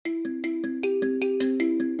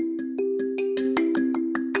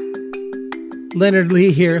Leonard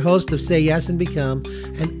Lee here, host of Say Yes and Become,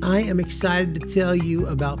 and I am excited to tell you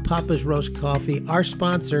about Papa's Roast Coffee, our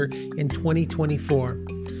sponsor in 2024.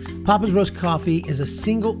 Papa's Roast Coffee is a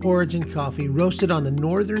single origin coffee roasted on the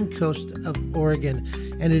northern coast of Oregon,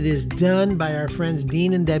 and it is done by our friends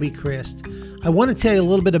Dean and Debbie Christ. I want to tell you a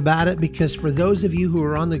little bit about it because for those of you who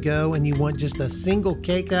are on the go and you want just a single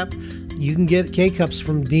K-Cup, you can get K-Cups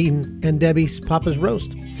from Dean and Debbie's Papa's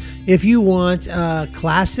Roast. If you want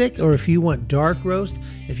classic or if you want dark roast,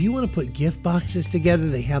 if you want to put gift boxes together,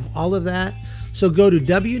 they have all of that. So go to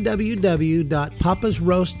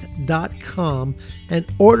www.papasroast.com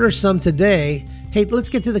and order some today. Hey, let's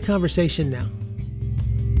get to the conversation now.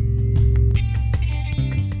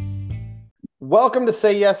 Welcome to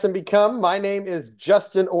Say Yes and Become. My name is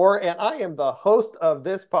Justin Orr, and I am the host of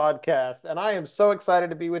this podcast. And I am so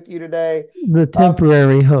excited to be with you today. The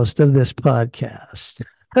temporary host of this podcast.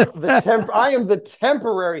 I am the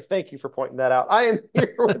temporary. Thank you for pointing that out. I am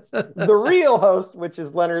here with the real host, which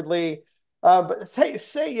is Leonard Lee. But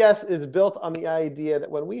say Yes is built on the idea that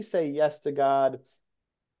when we say yes to God,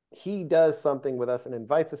 He does something with us and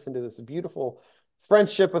invites us into this beautiful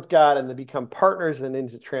friendship with God and to become partners and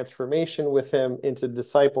into transformation with Him, into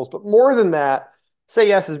disciples. But more than that, Say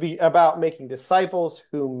Yes is about making disciples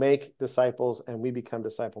who make disciples, and we become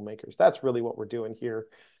disciple makers. That's really what we're doing here.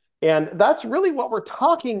 And that's really what we're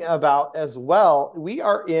talking about as well. We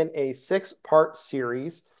are in a 6-part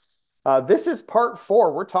series. This is part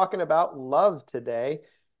 4. We're talking about love today.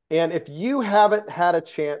 And if you haven't had a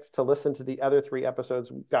chance to listen to the other 3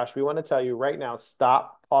 episodes, gosh, we want to tell you right now,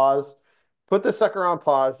 stop, pause, put the sucker on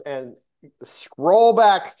pause, and scroll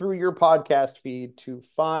back through your podcast feed to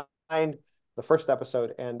find the first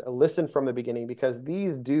episode and listen from the beginning, because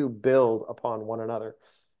these do build upon one another.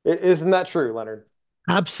 Isn't that true, Leonard?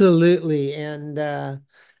 Absolutely. And I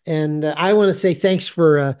want to say thanks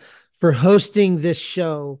for hosting this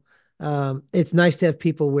show. It's nice to have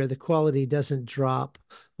people where the quality doesn't drop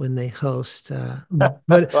when they host. But well,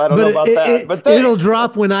 I don't know about that, but it'll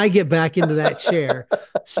drop when I get back into that chair.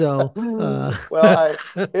 So, well,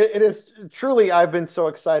 it is truly, I've been so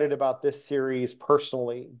excited about this series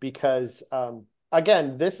personally because,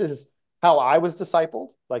 again, this is how I was discipled.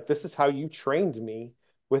 Like, this is how you trained me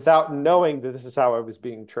without knowing that this is how I was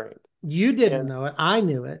being trained. You didn't know it. I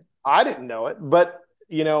knew it. I didn't know it. But,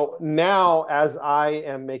 now as I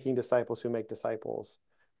am making disciples who make disciples,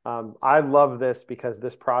 I love this because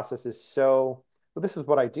this process is well, this is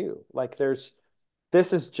what I do. Like, this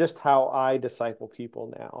is just how I disciple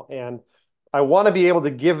people now. And I want to be able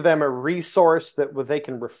to give them a resource that they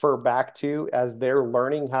can refer back to as they're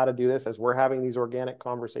learning how to do this, as we're having these organic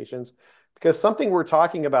conversations. Because something we're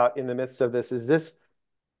talking about in the midst of this is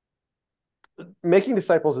making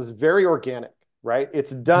disciples is very organic, right?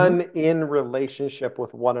 It's done in relationship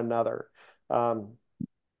with one another.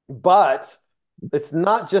 But it's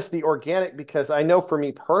not just the organic, because I know for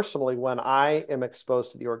me personally, when I am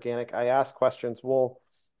exposed to the organic, I ask questions. Well,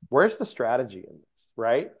 where's the strategy in this,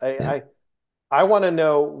 right? I want to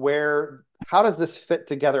know how does this fit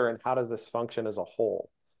together and how does this function as a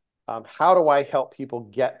whole? How do I help people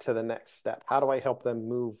get to the next step? How do I help them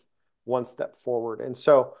move one step forward? And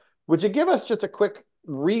so, would you give us just a quick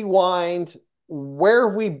rewind? Where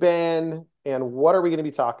have we been and what are we going to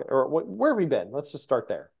be talking, or where have we been? Let's just start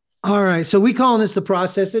there. All right. So we calling this the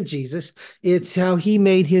process of Jesus. It's how He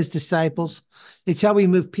made His disciples. It's how we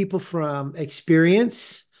move people from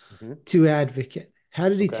experience to advocate. How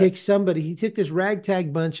did He take somebody? He took this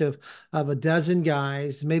ragtag bunch of a dozen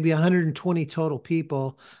guys, maybe 120 total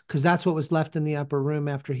people, because that's what was left in the upper room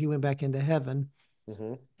after He went back into heaven.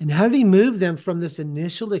 And how did He move them from this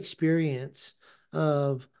initial experience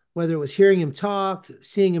of whether it was hearing Him talk,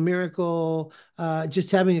 seeing a miracle,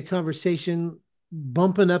 just having a conversation,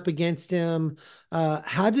 bumping up against Him?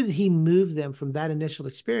 How did He move them from that initial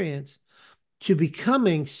experience to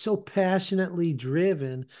becoming so passionately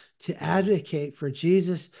driven to advocate for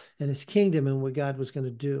Jesus and His kingdom and what God was going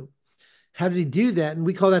to do? How did He do that? And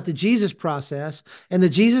we call that the Jesus process. And the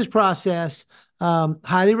Jesus process,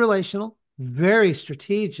 highly relational, very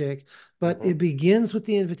strategic, but it begins with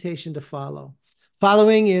the invitation to follow.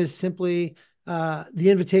 Following is simply the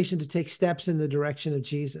invitation to take steps in the direction of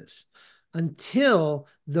Jesus until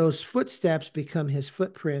those footsteps become His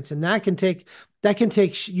footprints. And that can take,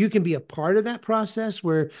 you can be a part of that process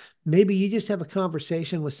where maybe you just have a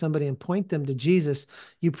conversation with somebody and point them to Jesus.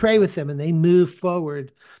 You pray with them and they move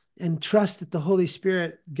forward, and trust that the Holy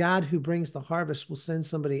Spirit, God who brings the harvest, will send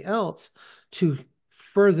somebody else to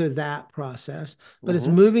further that process. But it's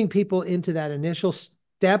moving people into that initial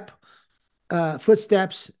step,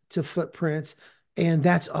 footsteps to footprints. And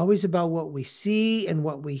that's always about what we see and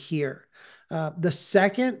what we hear. The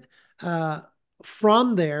second,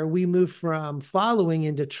 from there, we move from following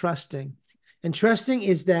into trusting. And trusting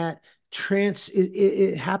is that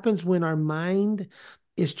it happens when our mind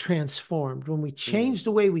is transformed, when we change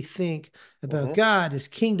the way we think about God, his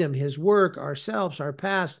kingdom, his work, ourselves, our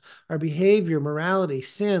past, our behavior, morality,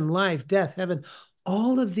 sin, life, death, heaven,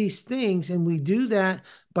 all of these things. And we do that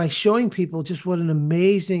by showing people just what an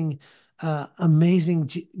amazing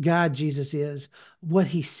God Jesus is, what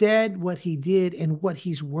he said, what he did, and what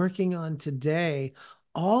he's working on today,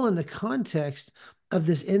 all in the context of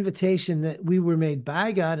this invitation that we were made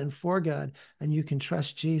by God and for God, and you can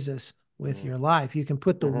trust Jesus with your life. You can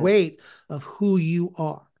put the weight of who you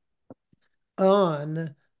are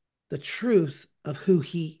on the truth of who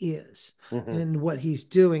he is and what he's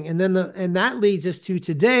doing. And then and that leads us to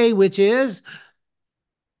today, which is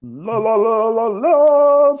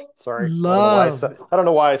love. Sorry, love. I don't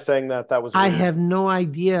know why I sang that. That was weird. I have no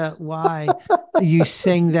idea why you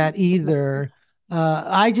sang that either.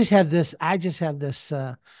 I just have this.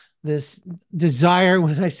 This desire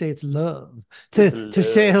when I say it's love to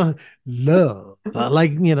say love.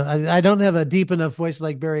 Like, I don't have a deep enough voice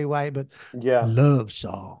like Barry White, but love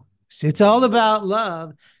songs. It's all about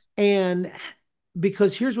love. And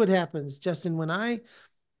because here's what happens, Justin, when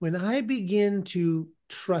I begin to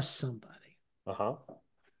trust somebody,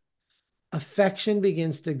 affection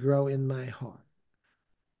begins to grow in my heart.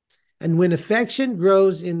 And when affection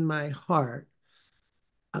grows in my heart,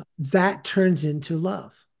 that turns into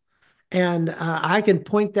love. And I can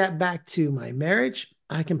point that back to my marriage.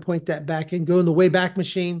 I can point that back and go in the Wayback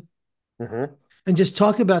Machine and just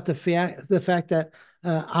talk about the fact that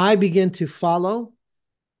I begin to follow,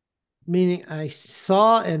 meaning I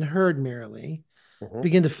saw and heard Marilee,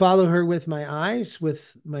 begin to follow her with my eyes,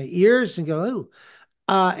 with my ears, and go, oh.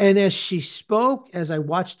 And as she spoke, as I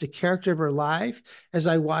watched the character of her life, as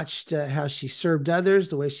I watched how she served others,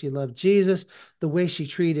 the way she loved Jesus, the way she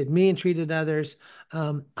treated me and treated others,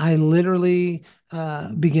 I literally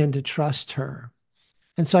began to trust her.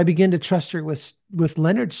 And so I began to trust her with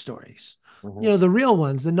Leonard's stories, the real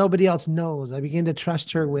ones that nobody else knows. I began to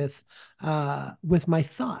trust her with my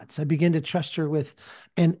thoughts. I began to trust her with,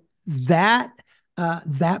 and that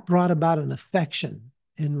brought about an affection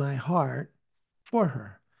in my heart for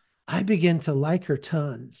her. I began to like her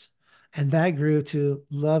tons, and that grew to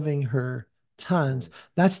loving her tons.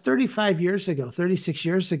 That's 35 years ago, 36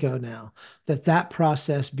 years ago now that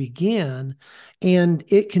process began, and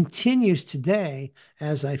it continues today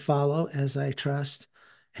as I follow, as I trust,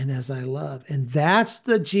 and as I love. And that's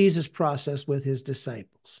the Jesus process with his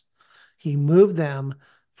disciples. He moved them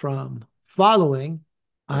from following,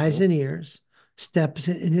 eyes and ears, steps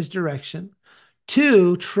in his direction,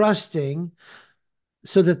 to trusting,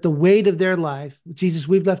 so that the weight of their life, Jesus,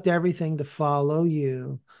 we've left everything to follow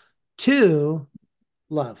you, to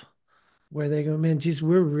love, where they go, man, Jesus,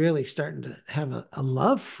 we're really starting to have a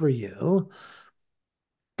love for you.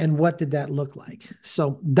 And what did that look like?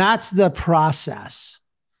 So that's the process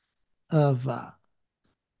of.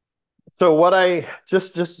 So what I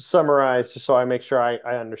just to summarize, just so I make sure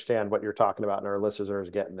I understand what you're talking about and our listeners are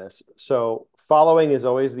getting this. So following is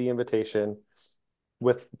always the invitation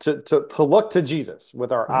to look to Jesus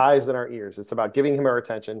with our eyes and our ears. It's about giving him our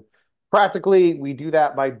attention. Practically, we do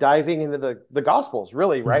that by diving into the Gospels,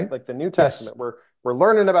 really, right? Like the New Testament. Yes. We're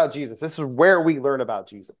learning about Jesus. This is where we learn about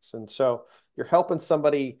Jesus. And so you're helping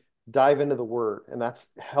somebody dive into the Word, and that's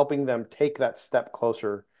helping them take that step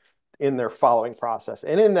closer in their following process.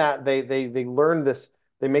 And in that, they learn this,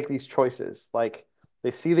 they make these choices. Like they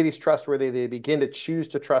see that he's trustworthy, they begin to choose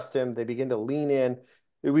to trust him, they begin to lean in.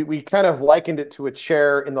 We kind of likened it to a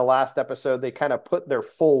chair in the last episode. They kind of put their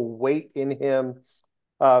full weight in him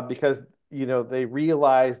because they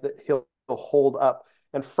realize that he'll hold up.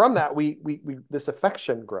 And from that, we this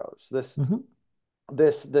affection grows. This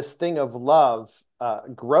thing of love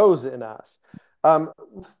grows in us.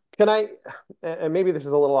 Can I? And maybe this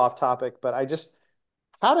is a little off topic, but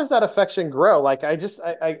how does that affection grow? Like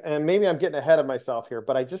and maybe I'm getting ahead of myself here,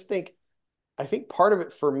 but I think part of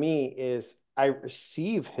it for me is I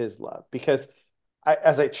receive his love because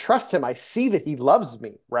as I trust him, I see that he loves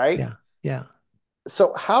me, right? Yeah. Yeah.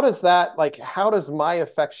 So how does my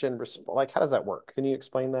affection respond? Like, how does that work? Can you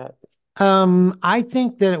explain that? I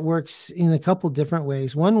think that it works in a couple different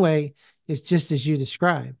ways. One way is just as you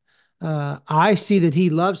described. I see that he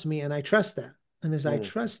loves me and I trust that. And as I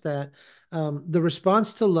trust that, the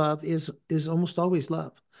response to love is almost always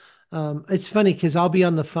love. It's funny because I'll be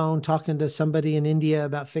on the phone talking to somebody in India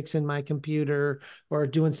about fixing my computer or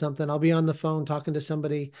doing something. I'll be on the phone talking to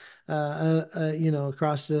somebody,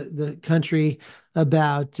 across the country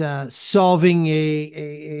about solving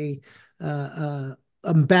a a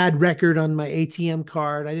bad record on my ATM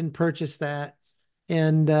card. I didn't purchase that.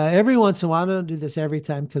 And every once in a while, I don't do this every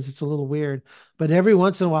time because it's a little weird, but every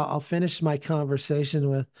once in a while, I'll finish my conversation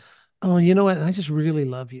with, "Oh, you know what? I just really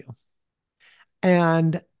love you."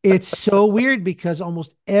 And it's so weird because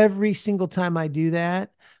almost every single time I do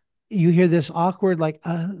that, you hear this awkward, like,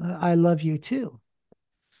 "I love you too."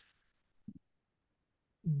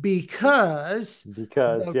 Because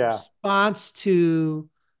Because the yeah. response to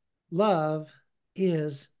love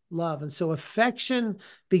is love. And so affection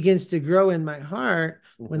begins to grow in my heart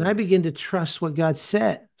when I begin to trust what God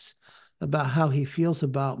says about how he feels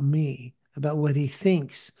about me, about what he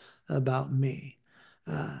thinks about me.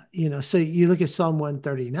 So you look at Psalm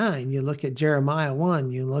 139, you look at Jeremiah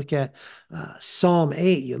 1, you look at Psalm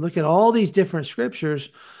 8, you look at all these different scriptures.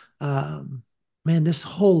 Um, Man, this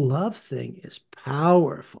whole love thing is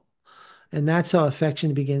powerful, and that's how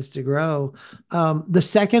affection begins to grow. The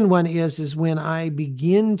second one is when I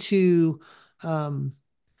begin to um,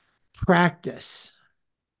 practice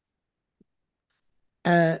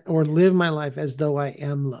or live my life as though I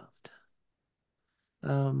am loved.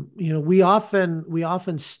 We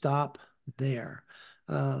often stop there.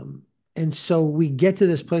 Um, and so we get to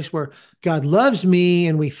this place where God loves me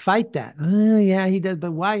and we fight that. Yeah, he does,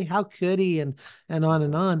 but why? How could he? And on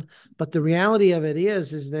and on. But the reality of it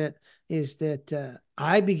is that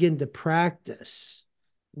I begin to practice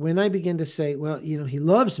when I begin to say, well, he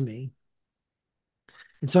loves me,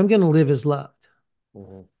 and so I'm going to live as loved.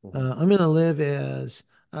 I'm going to live as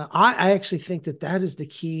I actually think that is the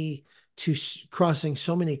key to crossing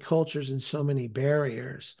so many cultures and so many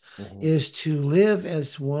barriers, is to live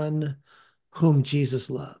as one whom Jesus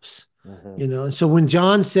loves. And so when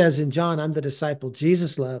John says in John, "I'm the disciple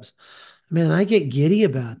Jesus loves," man, I get giddy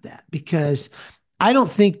about that, because I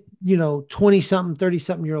don't think 20 something, 30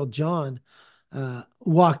 something year old John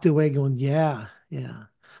walked away going, "Yeah, yeah,"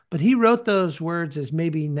 but he wrote those words as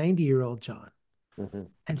maybe 90-year-old John.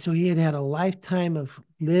 And so he had had a lifetime of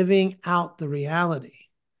living out the reality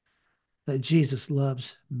that Jesus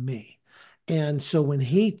loves me. And so when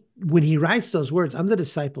he writes those words, "I'm the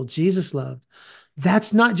disciple Jesus loved,"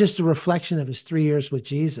 that's not just a reflection of his 3 years with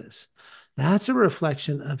Jesus. That's a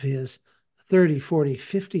reflection of his 30, 40,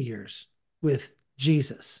 50 years with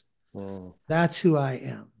Jesus. That's who I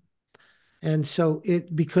am. And so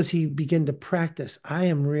because he began to practice, I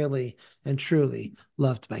am really and truly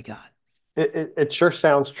loved by God. It sure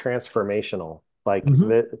sounds transformational. Like Mm-hmm.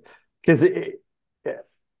 that, because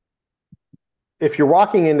if you're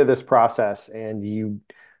walking into this process and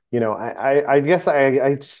I guess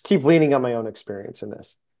I just keep leaning on my own experience in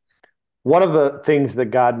this. One of the things that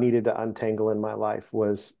God needed to untangle in my life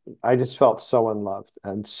was I just felt so unloved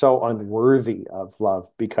and so unworthy of love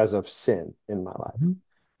because of sin in my life.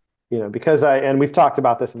 Mm-hmm. Because and we've talked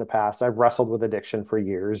about this in the past, I've wrestled with addiction for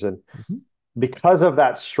years. And Mm-hmm. because of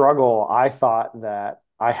that struggle, I thought that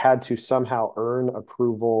I had to somehow earn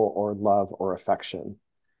approval or love or affection.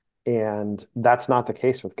 And that's not the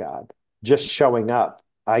case with God. Just showing up,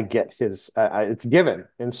 I get it's given.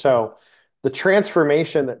 And Yeah. so the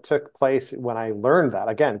transformation that took place when I learned that,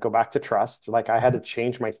 again, go back to trust, like I had to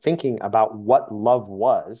change my thinking about what love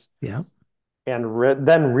was, Yeah. and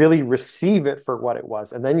then really receive it for what it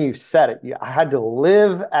was. And then you said it. I had to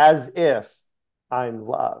live as if I'm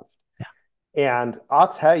loved. Yeah. And I'll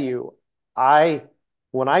tell you,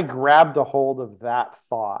 when I grabbed a hold of that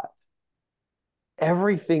thought,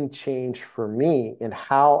 everything changed for me in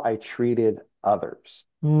how I treated others.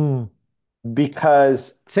 Mm.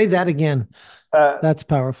 Because Say that again. uh, That's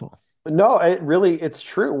powerful. no, it's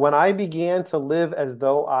true. When I began to live as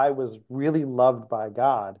though I was really loved by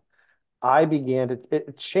God,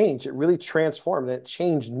 it changed. It really transformed. It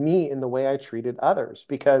changed me in the way I treated others,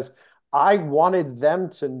 because I wanted them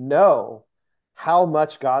to know how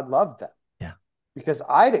much God loved them, Yeah. because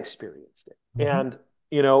I'd experienced it. Mm-hmm. And,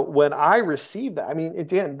 when I received that, I mean,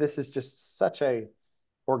 again, this is just such a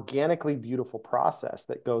organically beautiful process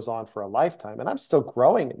that goes on for a lifetime. And I'm still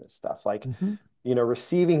growing in this stuff, like, Mm-hmm.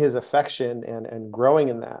 receiving his affection and growing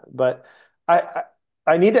in that. But I, I,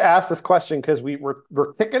 I need to ask this question, because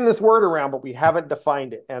we're kicking this word around, but we haven't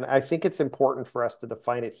defined it. And I think it's important for us to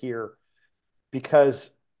define it here, because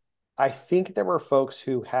I think there were folks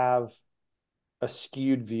who have a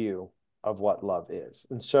skewed view of what love is.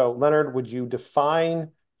 And so, Leonard, would you define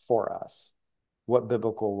for us what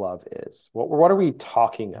biblical love is? What are we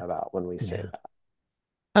talking about when we say Yeah.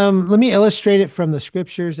 that? Let me illustrate it from the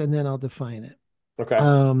scriptures and then I'll define it. Okay.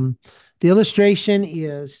 Um, the illustration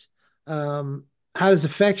is how does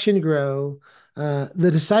affection grow? The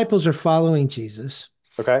disciples are following Jesus.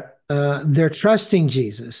 Okay. They're trusting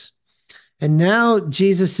Jesus. And now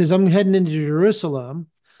Jesus says, I'm heading into Jerusalem.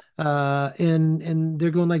 And they're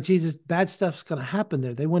going like, Jesus, bad stuff's going to happen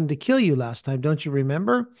there. They wanted to kill you last time. Don't you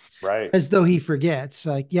remember? Right. As though he forgets,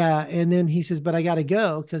 like, yeah. And then he says, but I got to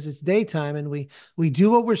go because it's daytime and we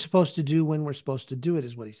do what we're supposed to do when we're supposed to do it,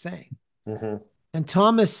 is what he's saying. Mm-hmm. And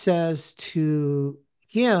Thomas says to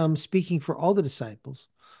him, speaking for all the disciples,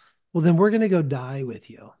 well, then we're going to go die with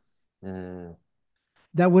you. Mm.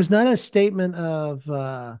 That was not a statement of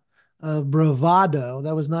bravado.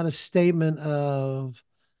 That was not a statement of,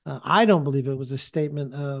 I don't believe it was a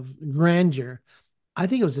statement of grandeur. I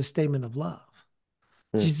think it was a statement of love.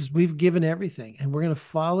 Mm. Jesus, we've given everything and we're going to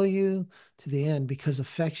follow you to the end because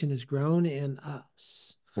affection has grown in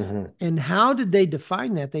us. Mm-hmm. And how did they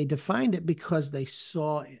define that? They defined it because they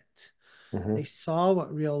saw it. Mm-hmm. They saw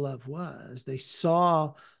what real love was. They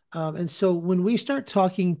saw, and so when we start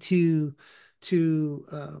talking to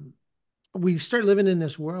we start living in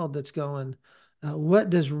this world that's going, what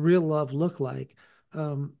does real love look like?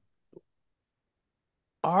 Um,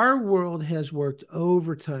 our world has worked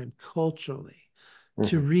overtime culturally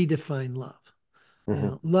to Mm-hmm. redefine love.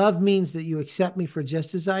 Mm-hmm. Love means that you accept me for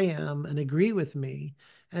just as I am and agree with me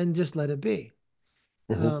and just let it be.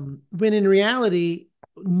 Mm-hmm. When in reality,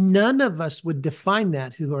 none of us would define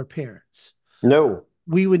that who are parents. No.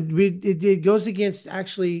 It goes against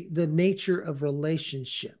actually the nature of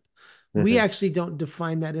relationship. We Mm-hmm. actually don't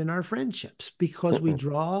define that in our friendships because we Mm-mm.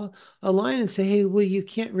 draw a line and say, hey, well, you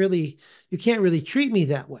can't really treat me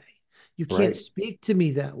that way. You can't Right. speak to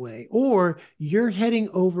me that way. Or you're heading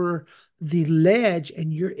over the ledge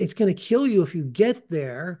and it's going to kill you if you get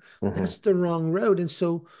there. Mm-hmm. That's the wrong road. And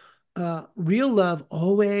so real love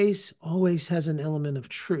always has an element of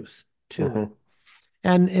truth to it. Mm-hmm.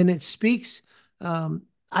 And it speaks, um,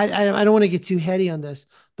 I don't want to get too heady on this,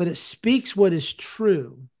 but it speaks what is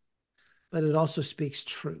true, but it also speaks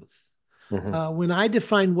truth. Mm-hmm. When I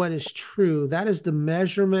define what is true, that is the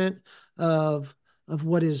measurement of of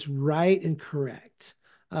what is right and correct.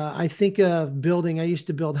 I think of building. I used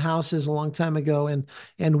to build houses a long time ago, and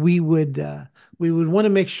we would want to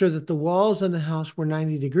make sure that the walls on the house were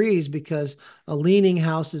 90 degrees because a leaning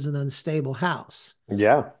house is an unstable house.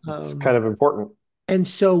 Yeah. It's kind Um, of important. and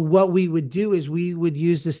so what we would do is we would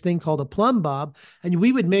use this thing called a plumb bob, and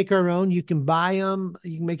we would make our own. You can buy them,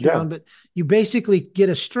 you can make your Yeah. own, but you basically get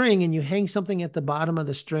a string and you hang something at the bottom of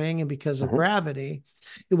the string, and because of Mm-hmm. gravity,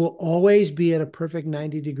 it will always be at a perfect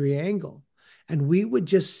 90-degree angle. And we would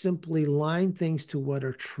just simply line things to what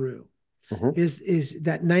are true. Mm-hmm. Is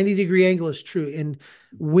that 90-degree angle is true. And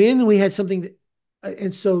when we had something that,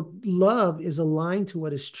 and so love is aligned to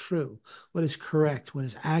what is true, what is correct, what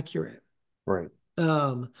is accurate. Right.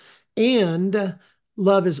 Um, and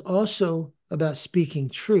love is also about speaking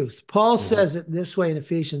truth. Paul Mm-hmm. says it this way in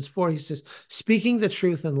Ephesians 4. He says, speaking the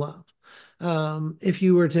truth in love. If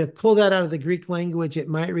you were to pull that out of the Greek language, it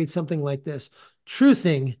might read something like this: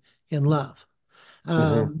 truthing in love.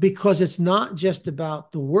 Mm-hmm. Because it's not just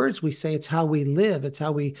about the words we say, it's how we live, it's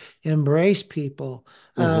how we embrace people.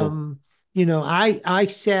 Mm-hmm. I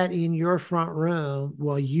sat in your front room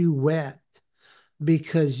while you wept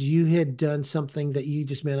because you had done something that you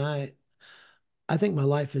just meant, I think my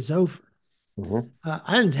life is over. Mm-hmm.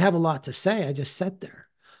 I didn't have a lot to say. I just sat there.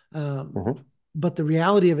 Um, Mm-hmm. but the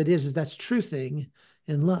reality of it is that's truthing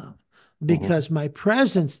in love, Mm-hmm. because my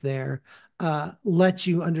presence there lets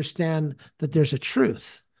you understand that there's a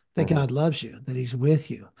truth, that Mm-hmm. God loves you, that He's with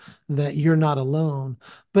you, that you're not alone.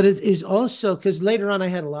 But it is also because later on I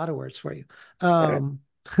had a lot of words for you. Okay. Um,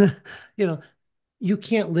 you know, you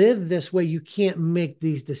can't live this way. You can't make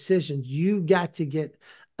these decisions. You got to get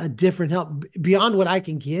a different help beyond what I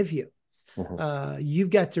can give you. Mm-hmm. You've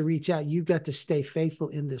got to reach out. You've got to stay faithful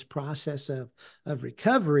in this process of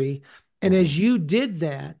recovery. And Mm-hmm. as you did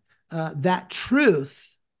that, that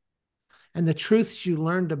truth and the truths you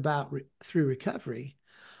learned about through recovery,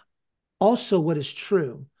 also what is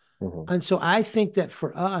true. Mm-hmm. And so I think that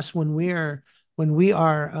for us, when we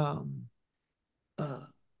are uh,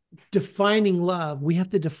 defining love, we have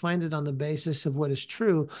to define it on the basis of what is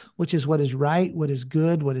true, which is what is right, what is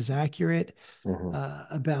good, what is accurate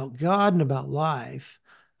Mm-hmm. about God and about life.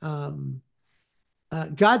 Um,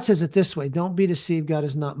 God says it this way: "Don't be deceived. God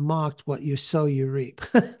is not mocked. What you sow, you reap."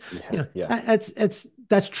 Yeah. Yeah.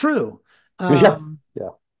 That's true. Yes. Um,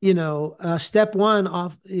 Yeah. Step one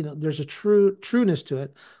off. There's a trueness to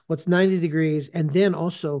it. What's 90 degrees, and then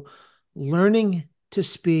also learning to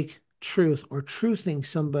speak truth or truthing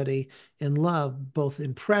somebody in love, both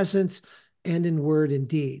in presence and in word and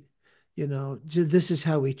deed. This is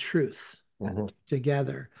how we truth Mm-hmm.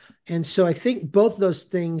 together. And so I think both those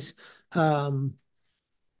things. And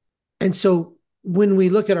so when we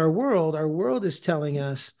look at our world is telling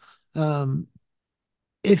us, um,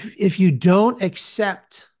 if you don't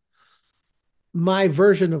accept my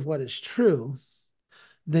version of what is true,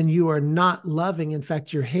 then you are not loving. In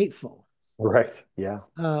fact, you're hateful. Right. Yeah.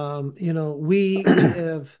 You know, we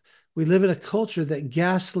live in a culture that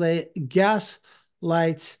gaslights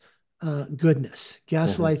goodness, Hmm.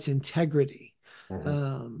 gaslights integrity. Hmm.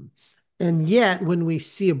 Um, and yet, when we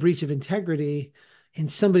see a breach of integrity in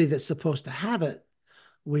somebody that's supposed to have it,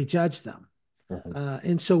 we judge them. Hmm.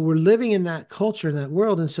 And so we're living in that culture, in that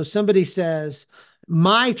world. And so somebody says,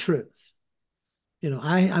 my truth,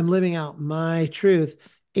 I'm living out my truth.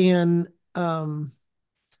 And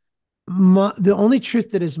the only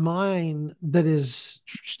truth that is mine, that is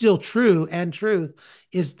still true and truth,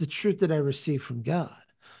 is the truth that I receive from God.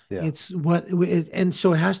 Yeah. It's and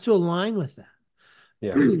so it has to align with that.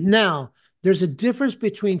 Yeah. Now, there's a difference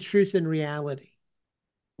between truth and reality.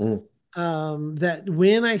 Mm. That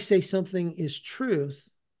when I say something is truth,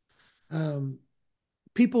 um,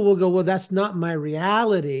 people will go, well, that's not my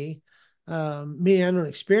reality. Me, I don't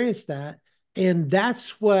experience that. And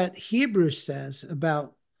that's what Hebrews says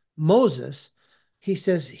about Moses. He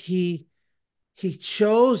says he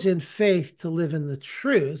chose in faith to live in the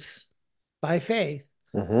truth by faith,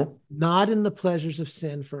 Hmm. not in the pleasures of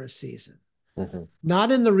sin for a season, Hmm.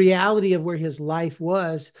 not in the reality of where his life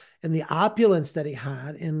was and the opulence that he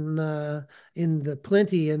had, in the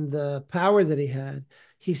plenty and the power that he had.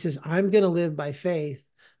 He says, I'm going to live by faith.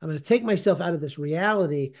 I'm going to take myself out of this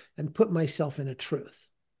reality and put myself in a truth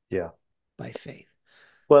Yeah. by faith.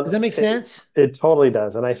 Does Well, that make sense? it totally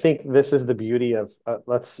does. And I think this is the beauty of,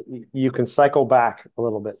 you can cycle back a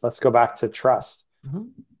little bit. Let's go back to trust. Mm-hmm.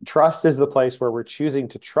 Trust is the place where we're choosing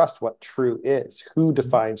to trust what true is, who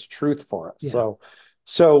defines truth for us. Yeah.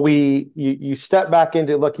 So you step back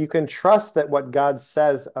into, look, you can trust that what God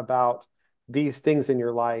says about these things in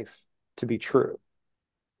your life to be true.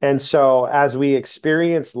 And so as we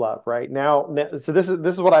experience love right now, so this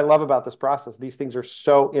is what I love about this process. These things are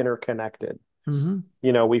so interconnected.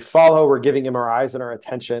 Mm-hmm. We follow, we're giving him our eyes and our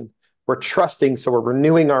attention. We're trusting, so we're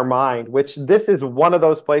renewing our mind, which this is one of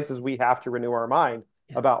those places we have to renew our mind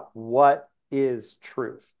Yeah. about what is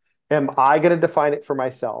truth. Am I going to define it for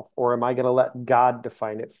myself, or am I going to let God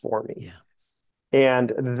define it for me? Yeah.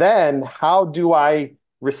 And then how do I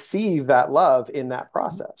receive that love in that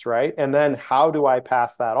process, right? And then how do I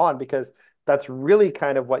pass that on? Because that's really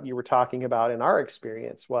kind of what you were talking about in our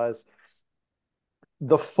experience, was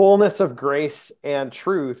the fullness of grace and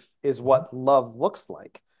truth is what love looks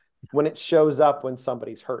like when it shows up when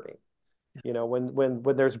somebody's hurting. When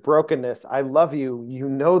there's brokenness, I love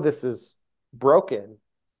you. This is broken.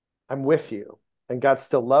 I'm with you, and God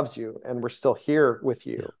still loves you, and we're still here with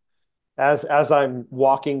Yeah. you as I'm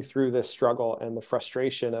walking through this struggle and the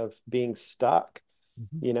frustration of being stuck.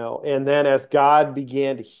 Mm-hmm. And then as God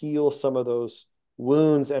began to heal some of those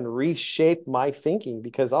wounds and reshape my thinking,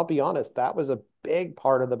 because I'll be honest, that was a big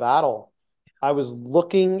part of the battle. I was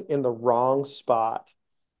looking in the wrong spot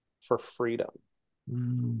for freedom.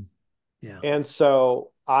 Mm. Yeah. And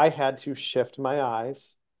so I had to shift my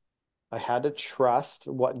eyes. I had to trust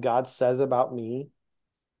what God says about me,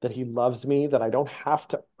 that he loves me, that I don't have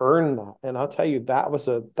to earn that. And I'll tell you, that was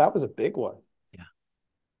a big one. Yeah.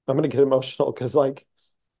 I'm going to get emotional because, like,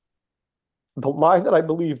 the lie that I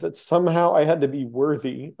believed that somehow I had to be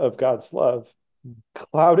worthy of God's love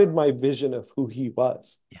clouded my vision of who he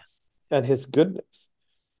was, Yeah. and his goodness.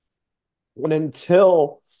 And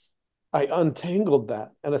until I untangled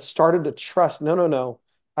that and I started to trust, no, no, no,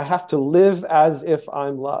 I have to live as if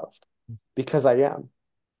I'm loved, because I am.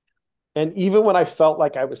 And even when I felt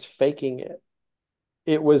like I was faking it,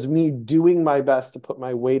 it was me doing my best to put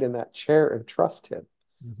my weight in that chair and trust him.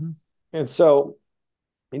 Mm-hmm. And so,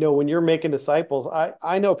 when you're making disciples,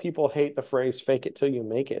 I know people hate the phrase fake it till you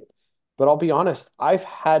make it. But I'll be honest, I've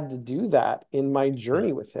had to do that in my Yeah.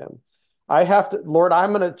 journey with him. I have to, Lord,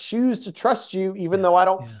 I'm going to choose to trust you, even Yeah. though I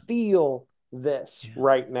don't Yeah. feel this Yeah.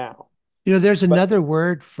 right now. There's But another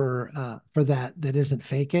word for that isn't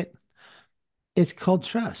fake it. It's called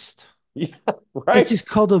trust. yeah, It's right. just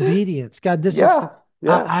called obedience. God, this is Yeah.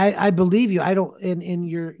 Yeah. I believe you. I don't, and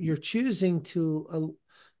you're choosing to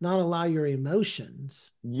not allow your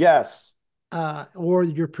emotions Yes. or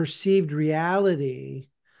your perceived reality,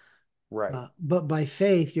 Right. but by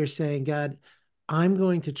faith, you're saying, God, I'm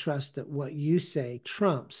going to trust that what you say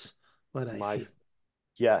trumps what I My feel.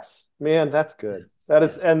 Yes, man, that's Yeah. good. That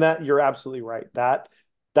is, Yeah. and that you're absolutely right.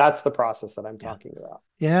 That's the process that I'm Yeah. talking about.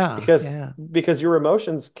 Yeah. Because Yeah. your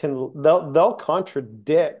emotions they'll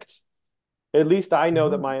contradict. At least I know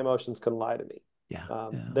that Mhm. my emotions can lie to me. Yeah.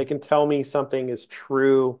 Yeah. They can tell me something is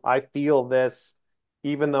true. I feel this,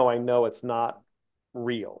 even though I know it's not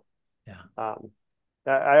real. Yeah. Um,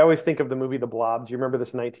 I always think of the movie The Blob. Do you remember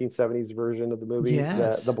this 1970s version of the movie, the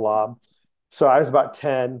Yes. Blob? So I was about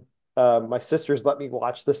 10. My sisters let me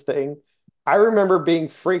watch this thing. I remember being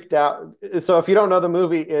freaked out. So if you don't know the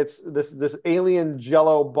movie, it's this alien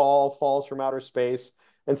jello ball falls from outer space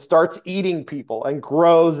and starts eating people and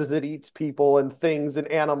grows as it eats people and things and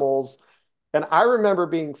animals. And I remember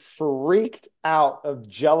being freaked out of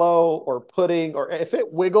jello or pudding, or if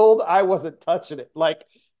it wiggled, I wasn't touching it. Like,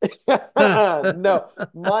 no,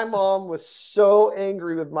 my mom was so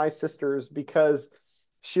angry with my sisters because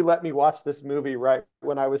she let me watch this movie right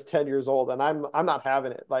when I was 10 years old, and I'm not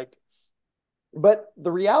having it. Like, but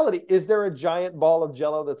the reality is, there a giant ball of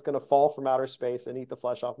jello that's going to fall from outer space and eat the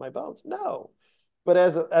flesh off my bones? No. But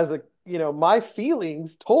as a my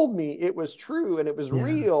feelings told me it was true and it was Yeah.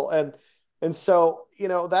 real. And so,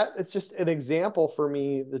 that it's just an example for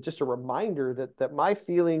me, that just a reminder that my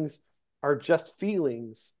feelings are just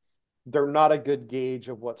feelings. They're not a good gauge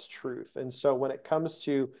of what's truth. And so when it comes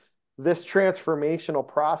to this transformational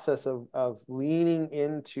process of leaning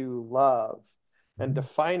into love and Mhm.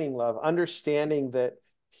 defining love, understanding that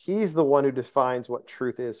he's the one who defines what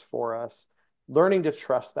truth is for us, learning to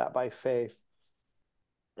trust that by faith,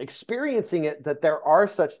 experiencing it, that there are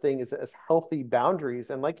such things as healthy boundaries.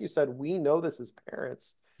 And like you said, we know this as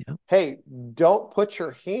parents. Yeah. Hey, don't put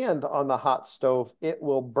your hand on the hot stove. It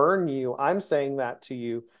will burn you. I'm saying that to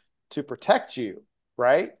you to protect you,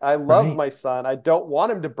 right? I love Right. my son. I don't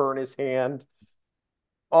want him to burn his hand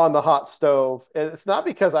on the hot stove. And it's not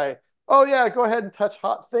because oh yeah, go ahead and touch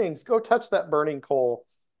hot things. Go touch that burning coal.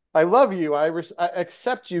 I love you. I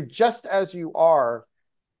accept you just as you are.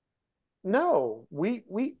 No,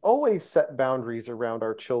 we always set boundaries around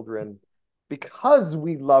our children because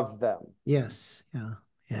we love them. Yes. Yeah.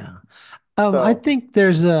 Yeah. I So, think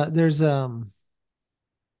there's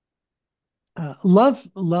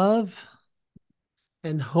love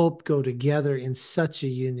and hope go together in such a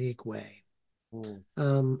unique way.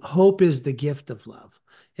 mm, Hope is the gift of love,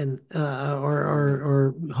 and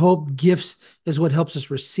or hope gifts is what helps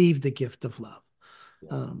us receive the gift of love.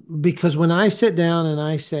 yeah. Because when I sit down and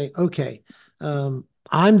I say, okay,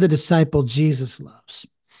 I'm the disciple Jesus loves.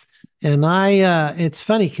 And it's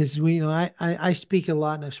funny because I speak a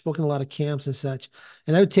lot and I've spoken a lot of camps and such.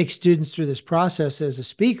 And I would take students through this process as a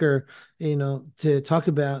speaker, to talk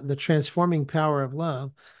about the transforming power of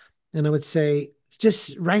love. And I would say,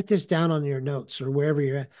 just write this down on your notes or wherever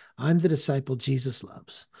you're at. I'm the disciple Jesus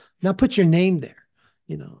loves. Now put your name there.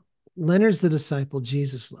 You know, Leonard's the disciple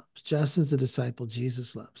Jesus loves. Justin's the disciple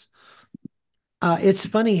Jesus loves. It's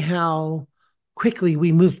funny how quickly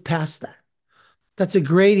we move past that. That's a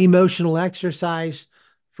great emotional exercise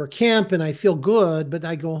for camp, and I feel good, but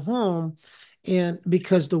I go home, and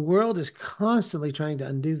because the world is constantly trying to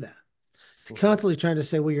undo that. It's Mhm. constantly trying to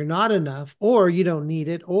say, well, you're not enough, or you don't need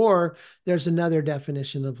it, or there's another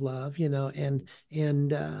definition of love, and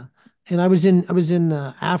I was in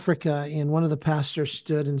Africa, and one of the pastors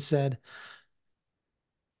stood and said,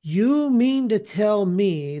 "You mean to tell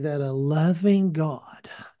me that a loving God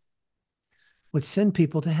would send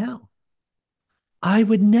people to hell? I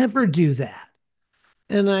would never do that."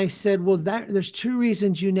 And I said, well, there's two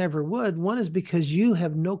reasons you never would. One is because you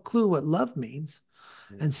have no clue what love means.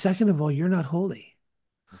 And second of all, you're not holy.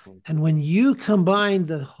 Mhm. And when you combine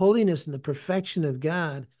the holiness and the perfection of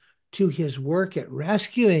God to his work at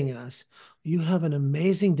rescuing us, you have an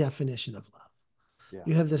amazing definition of love. Yeah.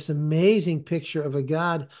 You have this amazing picture of a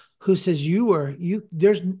God who says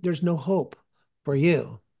there's no hope for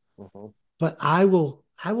you, Mhm. but I will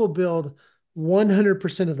build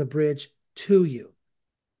 100% of the bridge to you.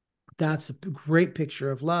 That's a great picture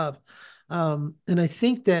of love. And I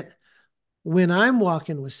think that when I'm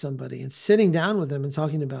walking with somebody and sitting down with them and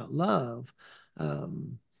talking about love,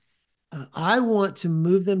 um, I want to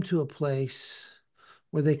move them to a place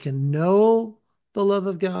where they can know the love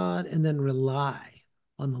of God and then rely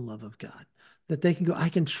on the love of God. That they can go, I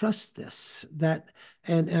can trust this.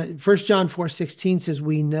 And 1 John 4:16 says,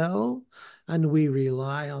 we know and we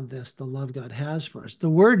rely on this, the love God has for us. The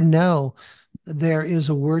word know, there is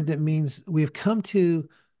a word that means we've come to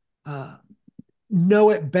uh, know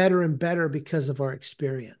it better and better because of our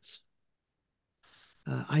experience.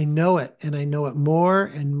 I know it and I know it more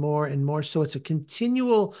and more and more. So it's a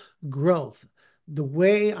continual growth. The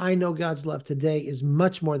way I know God's love today is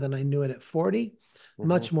much more than I knew it at 40, Mhm.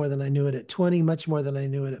 much more than I knew it at 20, much more than I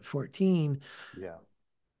knew it at 14, Yeah.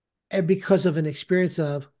 and because of an experience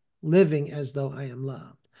of living as though I am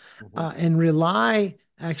loved. Mhm. And rely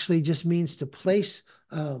actually just means to place.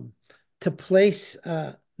 to place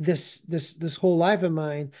this whole life of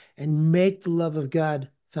mine and make the love of God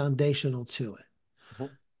foundational to it. Mhm.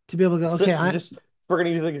 To be able to go, okay, I We're going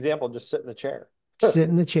to use an example, just sit in the chair. sit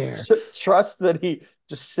in the chair. Trust that he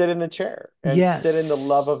just sit in the chair and sit in the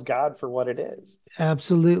love of Yes, God for what it is.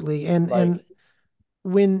 absolutely. And Like,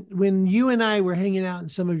 when you and I were hanging out in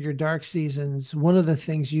some of your dark seasons, one of the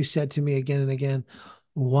things you said to me again and again,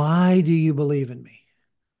 why do you believe in me?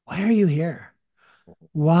 Why are you here?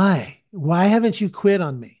 Why? Why haven't you quit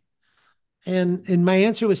on me? And my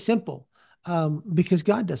answer was simple, because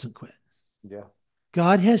God doesn't quit. yeah.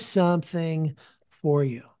 God has something for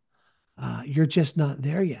you. You're just not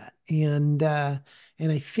there yet. And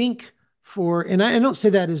I think and I don't say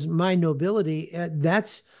that as my nobility.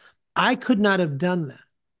 That's I could not have done that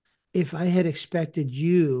if I had expected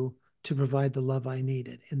you to provide the love I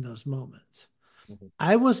needed in those moments. Mhm.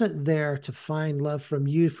 I wasn't there to find love from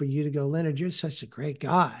you for you to go, Leonard, you're such a great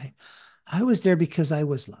guy. I was there because I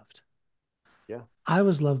was loved. Yeah. I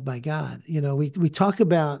was loved by God. We talk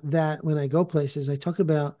about that when I go places. I talk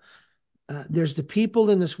about there's the people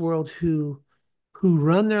in this world who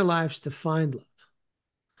run their lives to find love,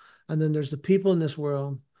 and then there's the people in this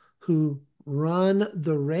world who run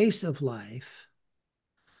the race of life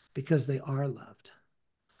because they are loved.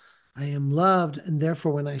 I am loved, and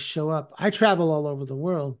therefore, when I show up, I travel all over the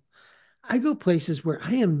world. I go places where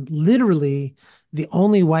I am literally the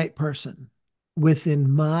only white person within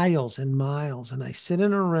miles and miles, and I sit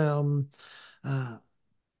in a room, uh,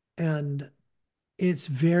 and it's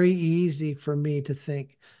very easy for me to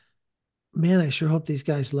think, man, I sure hope these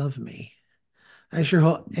guys love me. I sure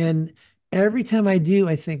hope. And every time I do,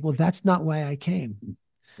 I think, well, that's not why I came.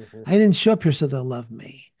 Mhm. I didn't show up here so they'll love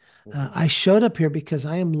me. Mhm. I showed up here because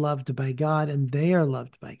I am loved by God and they are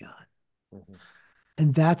loved by God. Mhm.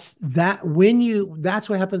 And that's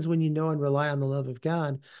what happens when you know and rely on the love of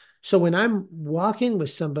God. So when I'm walking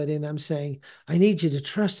with somebody and I'm saying, I need you to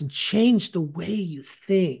trust and change the way you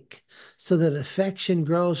think so that affection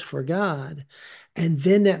grows for God, and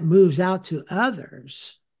then that moves out to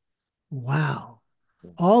others. Wow.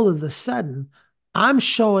 All of a sudden, I'm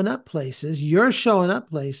showing up places, you're showing up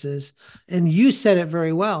places, and you said it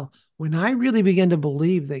very well. When I really began to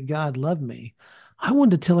believe that God loved me, I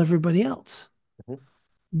wanted to tell everybody else Mhm.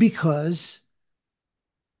 because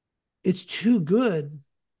it's too good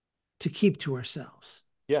to keep to ourselves.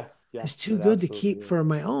 Yeah. Yeah. It's too It good to keep absolutely for is.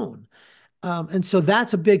 my own. And so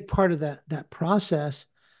that's a big part of that process.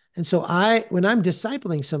 And so when I'm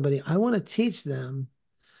discipling somebody, I want to teach them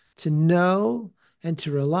to know and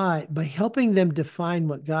to rely by helping them define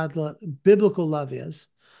what biblical love is.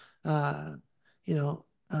 Uh,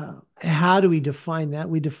 how do we define that?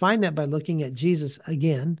 We define that by looking at Jesus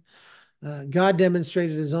again. God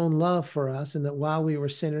demonstrated his own love for us, and that while we were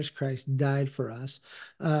sinners, Christ died for us.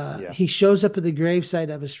 Yeah. He shows up at the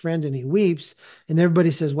gravesite of his friend and he weeps, and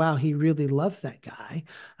everybody says, wow, he really loved that guy.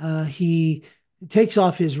 He takes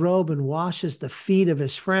off his robe and washes the feet of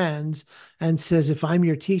his friends and says, if I'm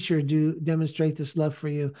your teacher, do demonstrate this love for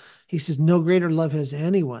you. He says, no greater love has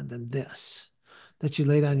anyone than this, that you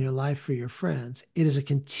lay down your life for your friends. It is a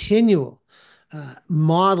continual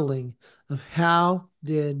modeling of how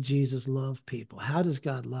did Jesus love people? How does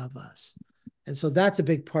God love us? And so that's a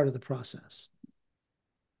big part of the process.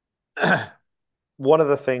 One of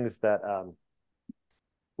the things that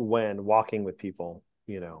when walking with people,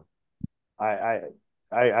 I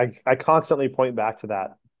I I constantly point back to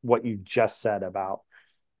that what you just said about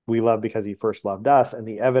we love because he first loved us, and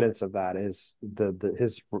the evidence of that is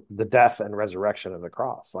the death and resurrection of the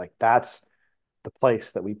cross. Like that's the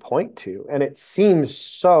place that we point to, and it seems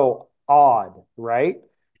so odd, right?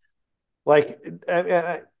 Like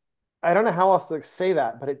I don't know how else to say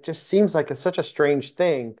that, but it just seems like it's such a strange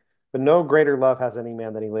thing. But no greater love has any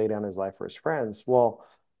man than he laid down his life for his friends. Well,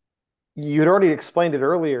 you'd already explained it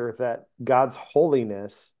earlier that God's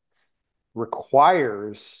holiness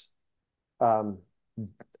requires, um,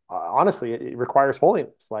 honestly, it requires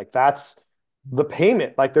holiness. Like that's the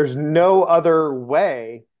payment. Like there's no other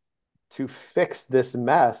way to fix this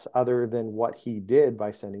mess other than what he did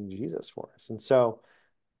by sending Jesus for us. And so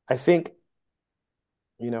I think,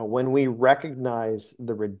 when we recognize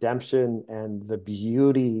the redemption and the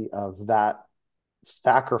beauty of that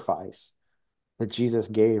sacrifice that Jesus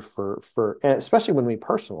gave and especially when we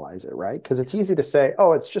personalize it, right? Because it's easy to say,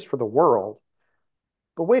 oh, it's just for the world.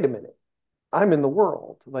 But wait a minute, I'm in the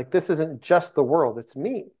world. Like this isn't just the world, it's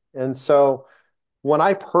me. And so when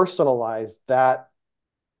I personalize that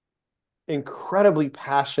incredibly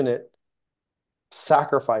passionate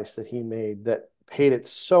sacrifice that he made that paid it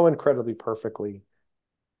so incredibly perfectly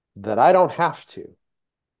that I don't have to,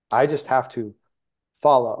 I just have to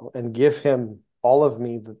follow and give him all of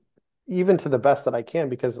me, even to the best that I can,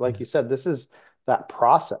 because like you said, this is that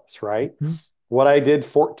process, right? Mm-hmm. What I did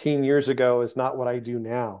 14 years ago is not what I do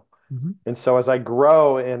now. Mm-hmm. And so as I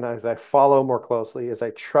grow and as I follow more closely, as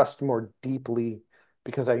I trust more deeply,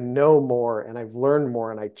 because I know more and I've learned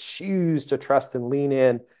more and I choose to trust and lean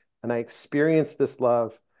in and I experience this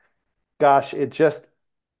love, gosh, it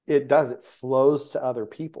flows to other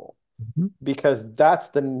people, Mm-hmm. because that's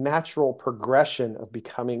the natural progression of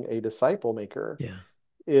becoming a disciple maker, Yeah,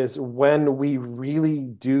 is when we really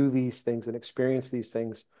do these things and experience these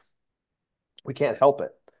things, we can't help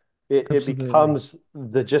it. It absolutely. becomes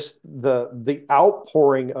the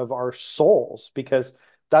outpouring of our souls, because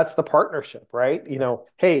that's the partnership, right?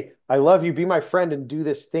 Hey, I love you, be my friend and do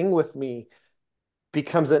this thing with me,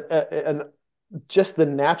 becomes an just the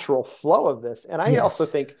natural flow of this. And I also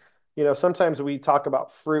Yes. think, sometimes we talk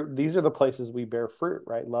about fruit. These are the places we bear fruit,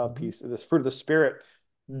 right? Love, Mm-hmm. peace, this fruit of the spirit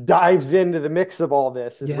dives into the mix of all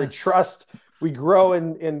this as we Yes. trust, we grow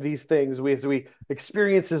in these things. As we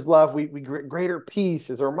experience his love, we greater peace,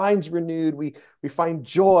 as our minds renewed, we find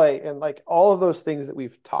joy, and like all of those things that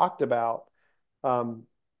we've talked about. Um,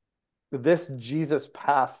 this Jesus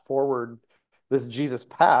path forward, this Jesus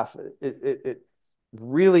path, it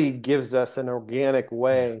really gives us an organic Yeah.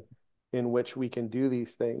 way in which we can do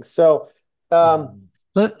these things. So, Yeah. um,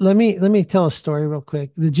 Let me tell a story real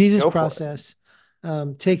quick. The Jesus go for it. process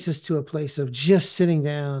takes us to a place of just sitting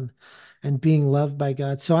down and being loved by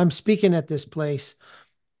God. So I'm speaking at this place,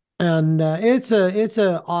 and it's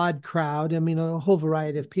a odd crowd. I mean, a whole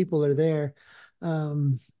variety of people are there,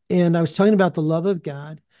 um, and I was talking about the love of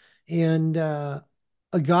God, and a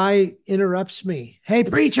guy interrupts me. Hey,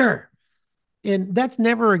 preacher! And that's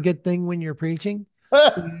never a good thing when you're preaching.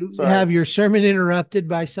 You Sorry, have your sermon interrupted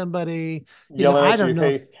by somebody, yelling I at you, don't know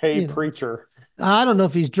if, hey, preacher. I don't know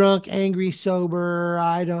if he's drunk, angry, sober.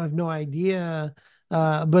 I don't have no idea.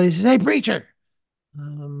 But he says, "Hey, preacher."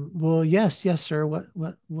 Well, yes, sir.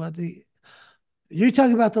 What you're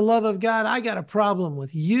talking about the love of God? I got a problem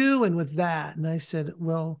with you and with that. And I said,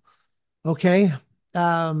 well, okay.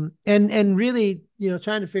 And really,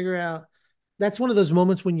 trying to figure out, that's one of those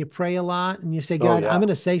moments when you pray a lot and you say, Oh God, I'm yeah, going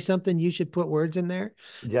to say something. You should put words in there.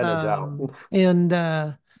 yeah, no doubt. And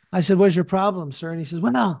I said, what's your problem, sir? And he says,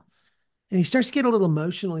 well, and he starts to get a little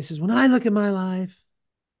emotional. He says, when I look at my life,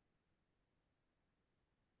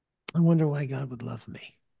 I wonder why God would love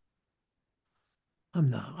me. I'm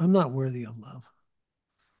not worthy of love.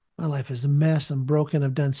 My life is a mess. I'm broken.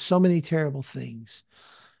 I've done so many terrible things.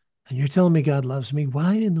 And you're telling me God loves me.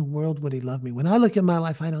 Why in the world would he love me? When I look at my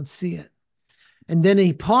life, I don't see it. And then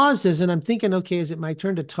he pauses, and I'm thinking, okay, is it my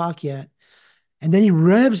turn to talk yet? And then he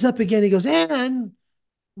revs up again. He goes, and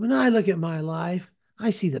when I look at my life, I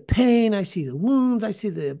see the pain, I see the wounds, I see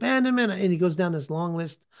the abandonment. And he goes down this long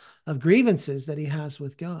list of grievances that he has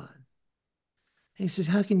with God. And he says,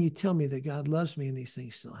 how can you tell me that God loves me and these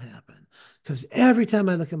things still happen? Because every time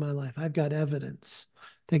I look at my life, I've got evidence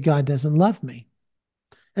that God doesn't love me.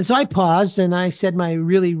 And so I paused and I said my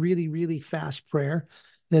really, really, really fast prayer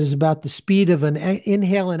that is about the speed of an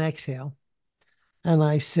inhale and exhale. And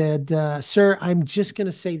I said, sir, I'm just going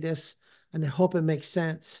to say this and I hope it makes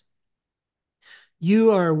sense.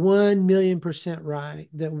 You are 1,000,000% right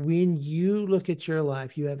that when you look at your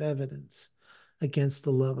life, you have evidence against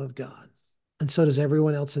the love of God. And so does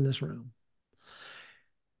everyone else in this room.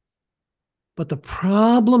 But the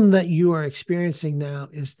problem that you are experiencing now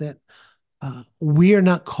is that we are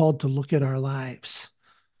not called to look at our lives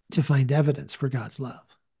to find evidence for God's love.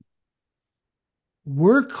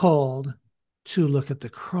 We're called to look at the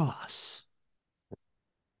cross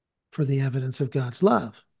for the evidence of God's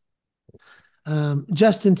love.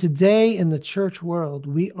 Justin, today in the church world,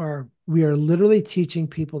 we are literally teaching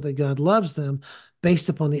people that God loves them based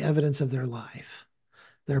upon the evidence of their life,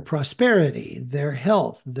 their prosperity, their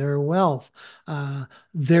health, their wealth,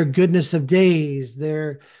 their goodness of days,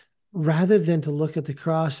 rather than to look at the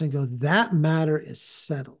cross and go, that matter is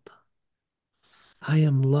settled. I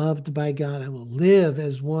am loved by God. I will live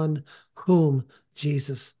as one whom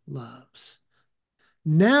Jesus loves.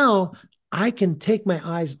 Now I can take my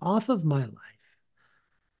eyes off of my life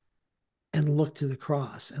and look to the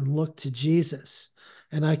cross and look to Jesus.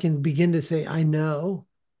 And I can begin to say, I know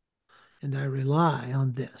and I rely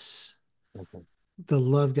on this, the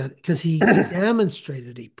love God, because he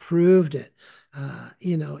demonstrated, he proved it.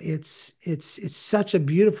 It's such a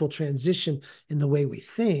beautiful transition in the way we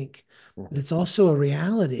think, but it's also a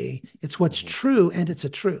reality. It's what's true and it's a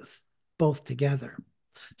truth, both together.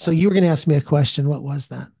 So you were going to ask me a question. What was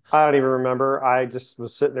that? I don't even remember. I just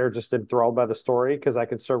was sitting there just enthralled by the story because I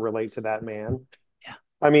could so relate to that man. Yeah.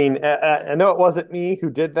 I mean, I know it wasn't me who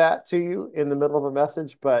did that to you in the middle of a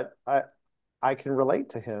message, but I can relate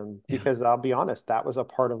to him Yeah. because I'll be honest, that was a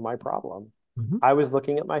part of my problem. Mm-hmm. I was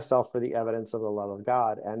looking at myself for the evidence of the love of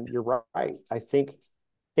God. And you're right. I think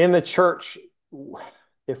in the church,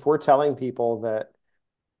 if we're telling people that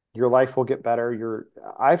your life will get better,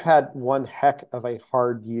 I've had one heck of a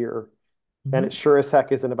hard year. And Mm-hmm. it sure as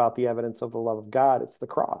heck isn't about the evidence of the love of God. It's the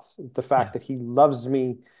cross, the fact Yeah. that he loves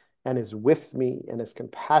me and is with me and is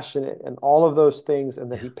compassionate and all of those things,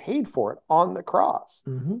 and that Yeah. he paid for it on the cross.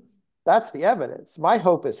 Mm-hmm. That's the evidence. My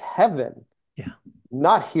hope is heaven, Yeah.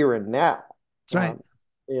 not here and now. That's right.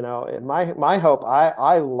 And my hope,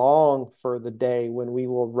 I long for the day when we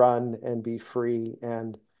will run and be free,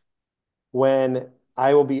 and when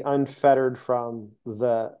I will be unfettered from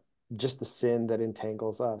the just the sin that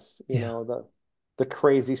entangles us, Yeah. the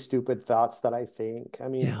crazy, stupid thoughts that I think. I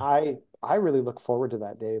mean, Yeah. I really look forward to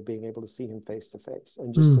that day of being able to see him face to face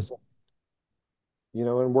and just to Mm. say,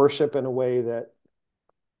 and worship in a way that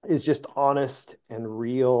is just honest and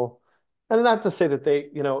real. And not to say that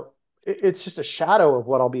it's just a shadow of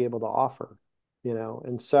what I'll be able to offer.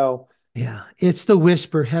 And so, Yeah. It's the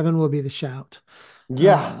whisper. Heaven will be the shout.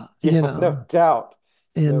 yeah, You yeah, no know, doubt,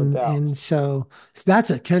 no and doubt. and so that's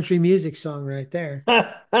a country music song right there.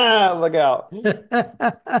 Look out.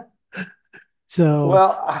 So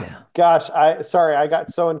Well, yeah. gosh, I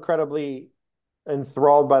got so incredibly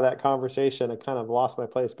enthralled by that conversation. I kind of lost my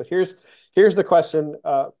place. But here's the question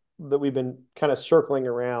that we've been kind of circling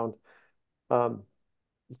around. Um,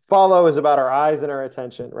 Follow is about our eyes and our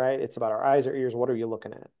attention, right? It's about our eyes or ears. What are you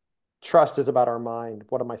looking at? Trust is about our mind.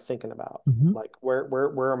 What am I thinking about? Mhm. Like where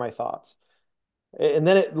are my thoughts? And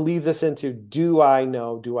then it leads us into, do I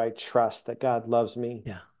know, do I trust that God loves me?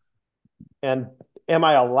 Yeah. And am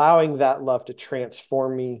I allowing that love to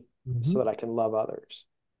transform me so Mhm. that I can love others?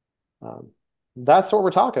 Um, that's what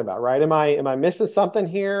we're talking about, right? Am I missing something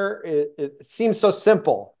here? It seems so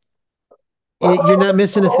simple. You're not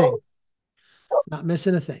missing a thing. Not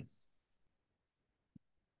missing a thing.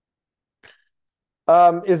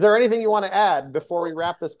 Is there anything you want to add before we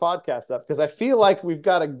wrap this podcast up? Because I feel like we've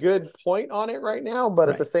got a good point on it right now, but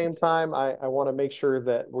at the Right. same time, I want to make sure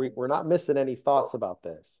that we're not missing any thoughts about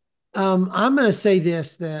this. I'm going to say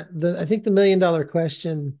this, that I think the $1 million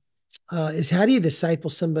question is, how do you disciple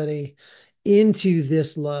somebody into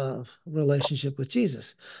this love relationship with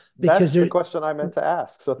Jesus? Because That's the question I meant to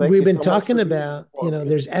ask. So thank we've you been so much talking for doing that about, for me.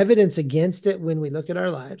 there's evidence against it when we look at our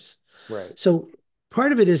lives. Right. So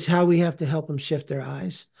part of it is how we have to help them shift their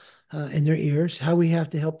eyes and their ears, how we have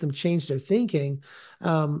to help them change their thinking.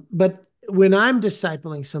 But when I'm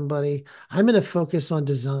discipling somebody, I'm going to focus on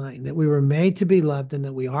design, that we were made to be loved and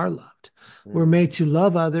that we are loved. We're Mm. made to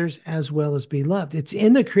love others as well as be loved. It's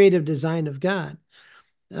in the creative design of God.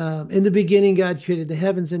 In the beginning, God created the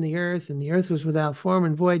heavens and the earth was without form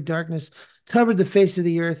and void. Darkness covered the face of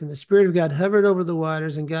the earth, and the Spirit of God hovered over the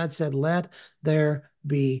waters. And God said, "Let there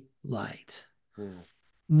be light." Mm.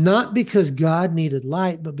 Not because God needed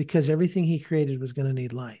light, but because everything he created was going to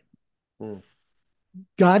need light. Mm.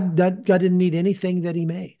 God didn't need anything that he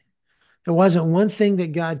made. There wasn't one thing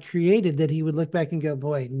that God created that he would look back and go,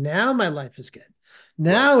 boy, now my life is good. Right.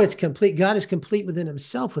 Now it's complete. God is complete within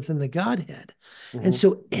himself, within the Godhead. And Mm-hmm.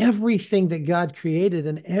 so everything that God created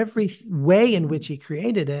and every way in which he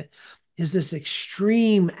created it is this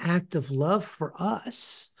extreme act of love for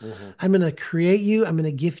us. Mm-hmm. I'm going to create you. I'm going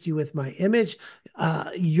to gift you with my image.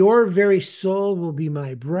 Your very soul will be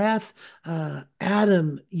my breath.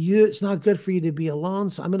 Adam, it's not good for you to be alone.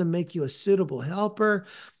 So I'm going to make you a suitable helper.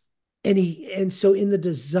 And so in the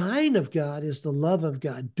design of God is the love of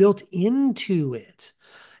God built into it.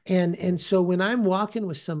 And so when I'm walking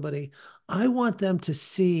with somebody, I want them to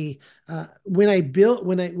see, when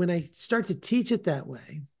I start to teach it that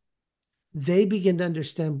way, they begin to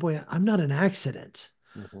understand, boy, I'm not an accident.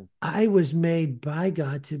 Mm-hmm. I was made by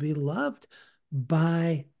God to be loved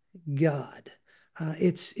by God.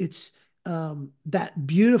 It's that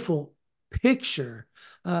beautiful picture.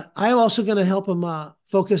 I'm also going to help them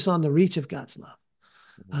focus on the reach of God's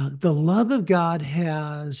love. The love of God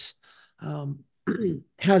um,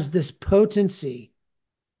 has this potency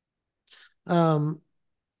um,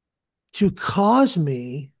 to cause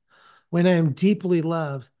me, when I am deeply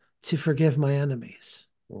loved, to forgive my enemies.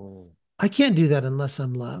 Mm-hmm. I can't do that unless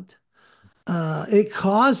I'm loved. It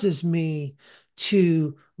causes me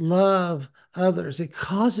to love others. It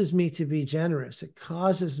causes me to be generous. It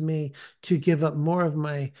causes me to give up more of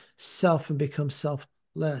myself and become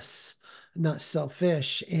selfless, not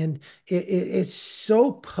selfish. And it's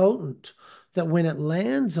so potent that when it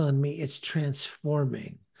lands on me, it's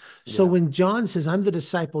transforming. So Yeah. when John says, I'm the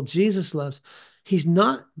disciple Jesus loves, he's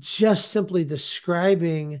not just simply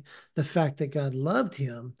describing the fact that God loved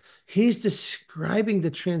him, he's describing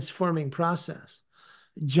the transforming process.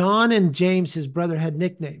 John and James, his brother, had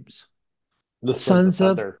nicknames, The Sons of sons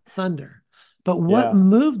of Thunder. thunder. But what Yeah.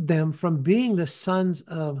 moved them from being the sons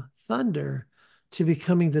of thunder to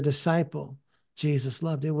becoming the disciple Jesus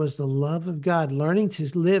loved? It was the love of God, learning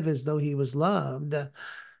to live as though he was loved.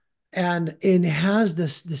 And it has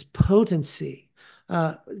this potency.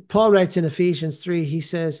 Paul writes in Ephesians 3, he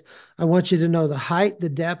says, I want you to know the height, the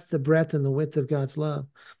depth, the breadth, and the width of God's love.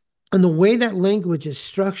 And the way that language is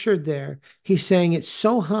structured there, he's saying it's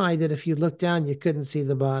so high that if you look down, you couldn't see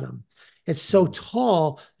the bottom. It's so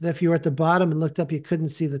tall that if you were at the bottom and looked up, you couldn't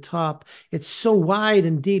see the top. It's so wide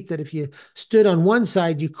and deep that if you stood on one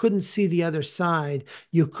side, you couldn't see the other side.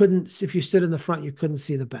 You couldn't, if you stood in the front, you couldn't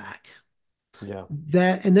see the back. Yeah.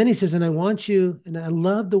 And then he says, and I want you, and I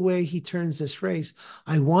love the way he turns this phrase,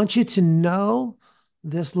 I want you to know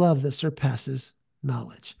this love that surpasses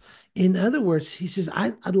knowledge. In other words, he says,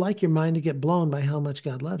 I'd like your mind to get blown by how much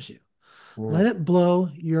God loves you. Let it blow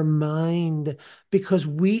your mind, because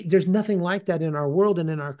there's nothing like that in our world and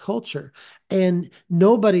in our culture. And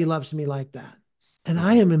nobody loves me like that. And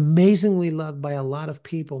I am amazingly loved by a lot of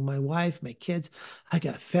people, my wife, my kids. I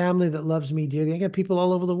got family that loves me dearly. I got people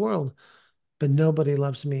all over the world, but nobody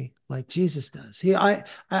loves me like Jesus does.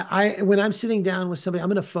 When I'm sitting down with somebody, I'm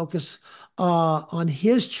going to focus on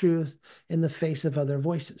his truth in the face of other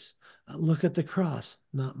voices. Look at the cross,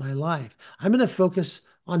 not my life. I'm going to focus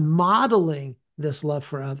on modeling this love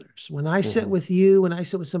for others. When I sit with you, when I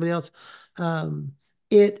sit with somebody else,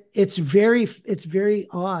 it's very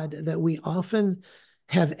odd that we often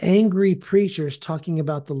have angry preachers talking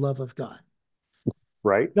about the love of God.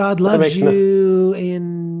 Right. God loves you,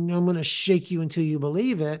 and I'm going to shake you until you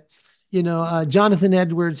believe it. Jonathan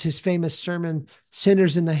Edwards, his famous sermon,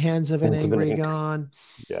 "Sinners in the Hands of an Angry God."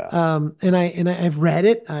 Yeah. I've read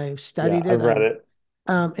it. I've studied it. I've read it.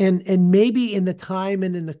 And maybe in the time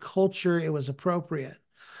and in the culture, it was appropriate.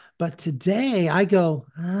 But today I go,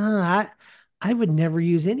 I would never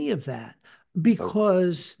use any of that,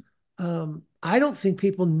 because I don't think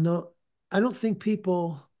people know. I don't think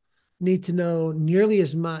people need to know nearly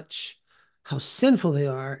as much how sinful they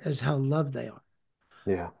are as how loved they are.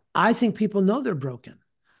 Yeah. I think people know they're broken.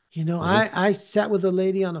 I sat with a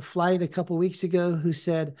lady on a flight a couple of weeks ago who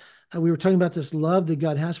said, we were talking about this love that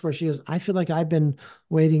God has for us. She goes, I feel like I've been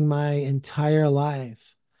waiting my entire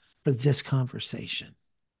life for this conversation.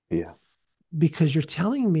 Yeah. Because you're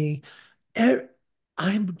telling me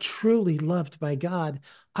I'm truly loved by God.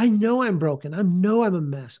 I know I'm broken. I know I'm a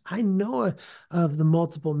mess. I know of the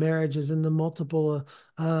multiple marriages and the multiple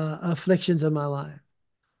afflictions of my life.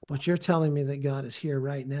 But you're telling me that God is here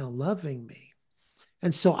right now loving me.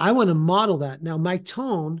 And so I want to model that. Now, my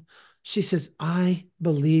tone, she says, I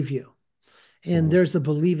believe you. And there's a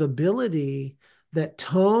believability that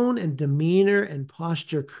tone and demeanor and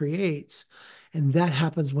posture creates. And that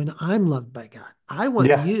happens when I'm loved by God. I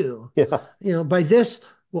want you, by this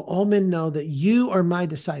will all men know that you are my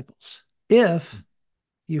disciples if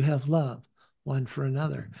you have love one for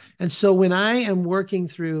another. And so when I am working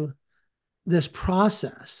through this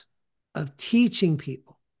process of teaching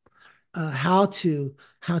people how to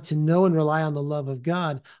know and rely on the love of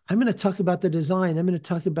God, I'm going to talk about the design. I'm going to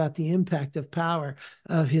talk about the impact of power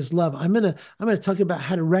of His love. I'm going to talk about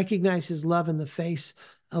how to recognize His love in the face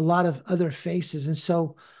a lot of other faces. And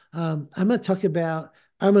so I'm going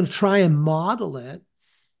to try and model it.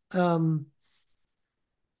 And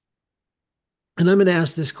I'm going to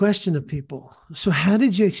ask this question of people. So, how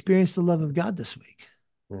did you experience the love of God this week?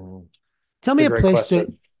 Tell me a place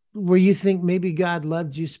where you think maybe God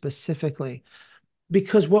loved you specifically.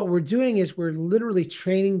 Because what we're doing is we're literally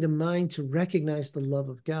training the mind to recognize the love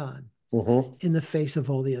of God in the face of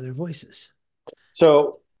all the other voices.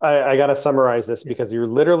 So I got to summarize this, because you're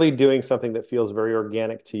literally doing something that feels very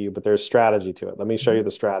organic to you, but there's strategy to it. Let me show you the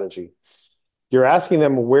strategy. You're asking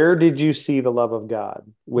them, where did you see the love of God?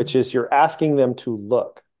 Which is, you're asking them to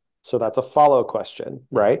look. So that's a follow question,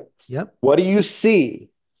 right? Yep. What do you see?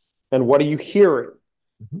 And what are you hearing?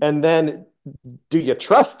 And then, do you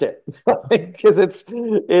trust it? Because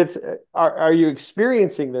are you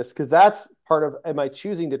experiencing this? Because that's part of, am I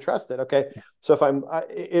choosing to trust it? Okay. Yeah. So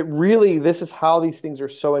this is how these things are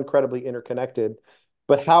so incredibly interconnected,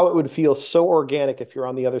 but how it would feel so organic if you're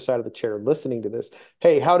on the other side of the chair listening to this.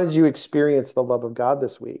 Hey, how did you experience the love of God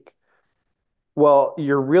this week? Well,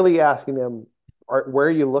 you're really asking them, where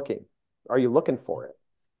are you looking? Are you looking for it?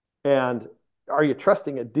 And are you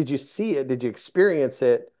trusting it? Did you see it? Did you experience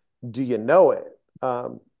it? Do you know it?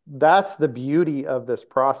 That's the beauty of this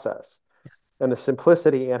process. and the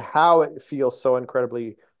simplicity and how it feels so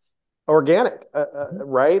incredibly organic,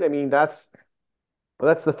 right? I mean, that's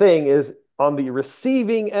the thing is on the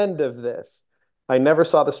receiving end of this, I never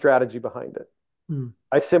saw the strategy behind it.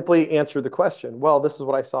 I simply answered the question. Well, this is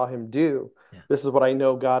what I saw him do. Yeah. This is what I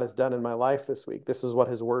know God has done in my life this week. This is what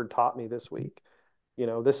his word taught me this week.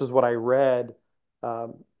 This is what I read.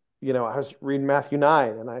 Um, I was reading Matthew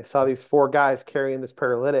 9 and I saw these four guys carrying this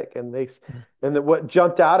paralytic what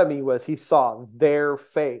jumped out at me was he saw their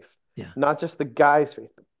faith, Yeah. not just the guy's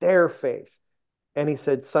faith, but their faith. And he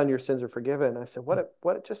said, son, your sins are forgiven. I said, what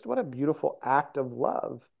a beautiful act of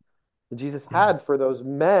love that Jesus had for those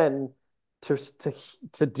men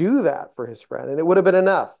to do that for his friend. And it would have been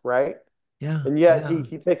enough, right? Yeah. And yet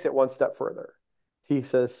he takes it one step further. He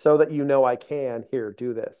says, so that you know I can, here,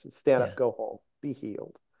 do this. Stand up, go home, be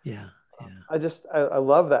healed. Yeah. I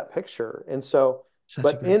love that picture. And so,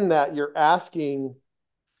 in that, you're asking,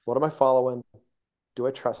 what am I following? Do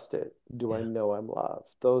I trust it? Do I know I'm loved?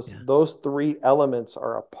 Those three elements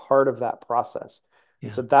are a part of that process.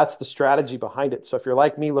 And so that's the strategy behind it. So if you're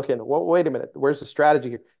like me looking, well, wait a minute, where's the strategy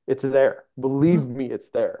here? It's there. Believe me, it's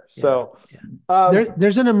there. So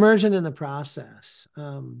there's an immersion in the process.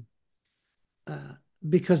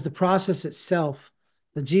 Because the process itself,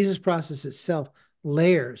 the Jesus process itself,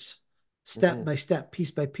 layers step by step,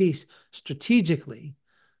 piece by piece, strategically,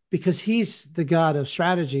 because he's the God of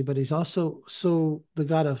strategy, but he's also the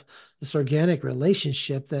God of this organic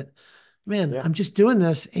relationship that, man, I'm just doing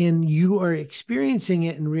this and you are experiencing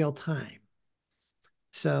it in real time.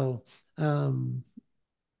 So one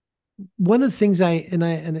of the things I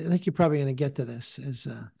think you're probably going to get to this is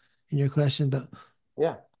in your question, but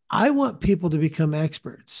I want people to become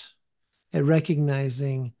experts at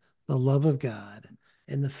recognizing the love of God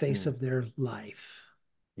in the face of their life.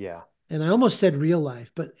 Yeah. And I almost said real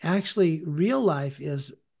life, but actually real life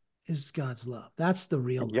is God's love. That's the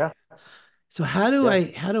real life. So how do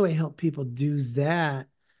I help people do that?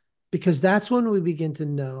 Because that's when we begin to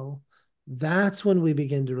know, that's when we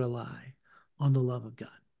begin to rely on the love of God.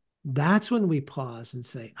 That's when we pause and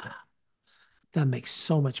say, that makes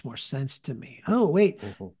so much more sense to me. Oh, wait,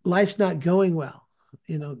 life's not going well.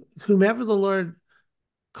 Whomever the Lord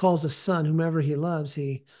calls a son, whomever he loves,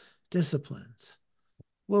 he disciplines.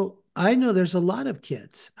 Well, I know there's a lot of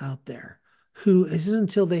kids out there who it isn't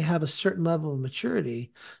until they have a certain level of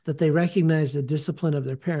maturity that they recognize the discipline of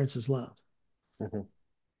their parents as love.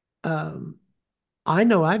 I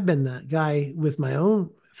know I've been that guy with my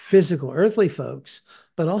own physical earthly folks,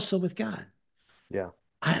 but also with God. Yeah.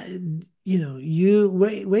 You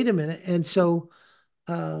wait a minute. And so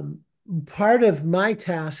part of my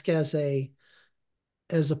task as a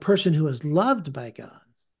person who is loved by God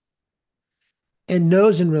and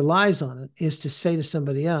knows and relies on it is to say to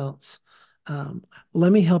somebody else,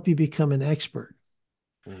 let me help you become an expert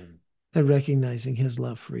at recognizing his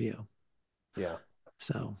love for you. Yeah.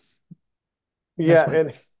 So.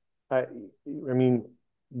 And I mean,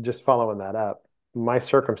 just following that up, my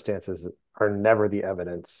circumstances are never the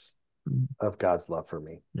evidence of God's love for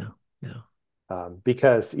me. No.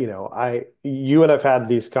 Because, you and I've had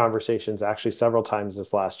these conversations actually several times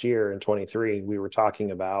this last year in 23. We were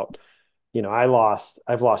talking about, I've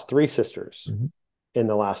lost three sisters in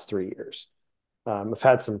the last 3 years. I've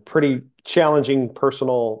had some pretty challenging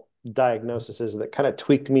personal diagnoses that kind of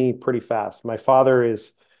tweaked me pretty fast. My father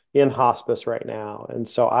is in hospice right now. And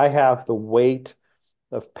so I have the weight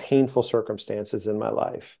of painful circumstances in my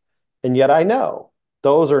life. And yet I know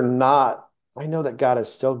I know that God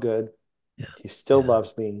is still good. He still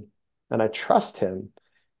loves me and I trust him.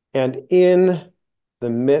 And in the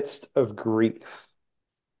midst of grief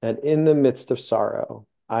and in the midst of sorrow,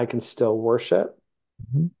 I can still worship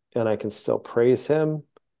and I can still praise him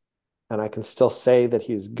and I can still say that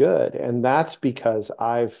he's good. And that's because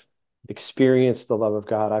I've experienced the love of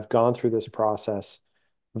God. I've gone through this process,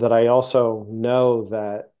 that I also know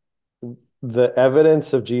that the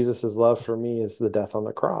evidence of Jesus's love for me is the death on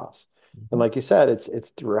the cross. And like you said, it's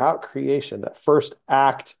throughout creation. That first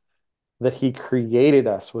act that he created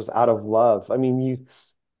us was out of love. I mean, you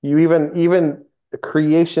even the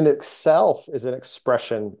creation itself is an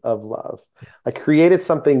expression of love. I created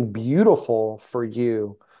something beautiful for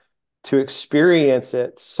you to experience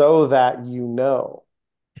it so that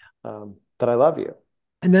that I love you.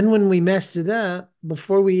 And then when we messed it up,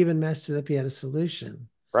 before we even messed it up, he had a solution.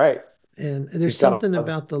 Right. And there's something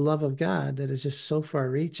about the love of God that is just so far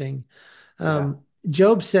reaching.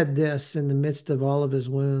 Job said this in the midst of all of his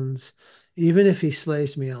wounds, even if he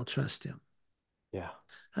slays me, I'll trust him. Yeah.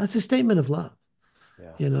 That's a statement of love.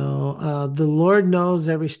 Yeah. The Lord knows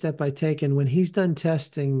every step I take. And when he's done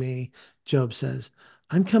testing me, Job says,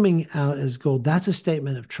 I'm coming out as gold. That's a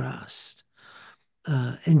statement of trust.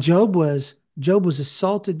 And Job was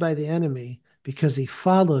assaulted by the enemy because he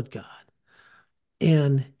followed God.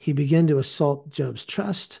 And he began to assault Job's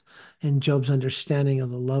trust and Job's understanding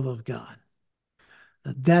of the love of God.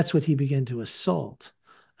 That's what he began to assault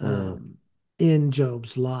Mm. um, in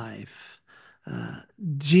Job's life. Uh,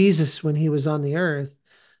 Jesus, when he was on the earth,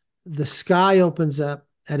 the sky opens up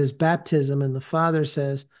at his baptism, and the Father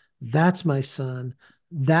says, "That's my son.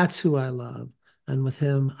 That's who I love. And with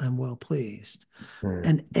him, I'm well pleased." Mm.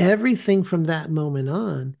 And everything from that moment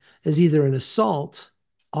on is either an assault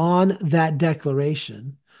on that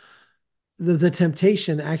declaration. The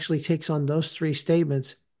temptation actually takes on those three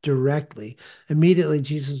statements directly. Immediately,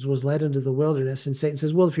 Jesus was led into the wilderness, and Satan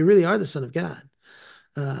says, "Well, if you really are the Son of God,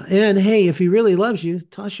 and hey, if he really loves you,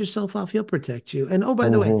 toss yourself off, he'll protect you. And oh, by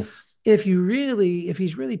the way, Hmm. if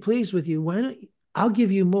he's really pleased with you, why don't I'll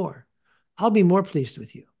give you more? I'll be more pleased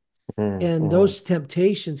with you." And Hmm. those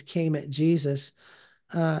temptations came at Jesus,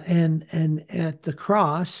 and at the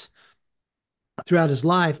cross throughout his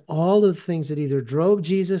life. All of the things that either drove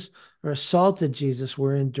Jesus or assaulted Jesus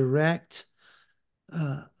were in direct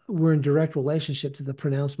relationship to the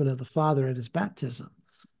pronouncement of the Father at his baptism.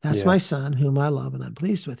 That's Yeah. my son, whom I love, and I'm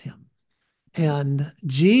pleased with him. And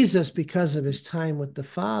Jesus, because of his time with the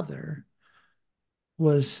Father,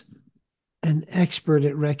 was an expert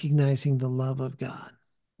at recognizing the love of God,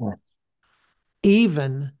 Mm.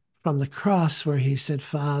 even from the cross where he said,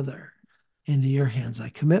 "Father, into your hands I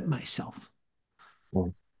commit myself.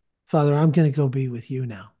 Mm. Father, I'm going to go be with you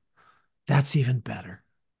now." That's even better.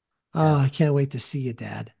 Oh, Yeah. I can't wait to see you,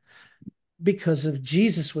 Dad. Because of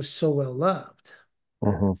Jesus was so well loved.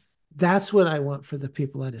 Hmm. That's what I want for the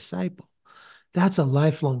people I disciple. That's a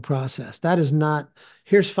lifelong process. That is not,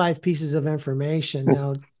 here's 5 pieces of information.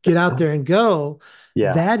 Now get out there and go.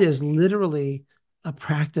 Yeah. That is literally a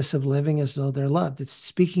practice of living as though they're loved. It's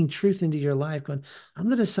speaking truth into your life, going, "I'm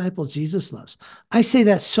the disciple Jesus loves." I say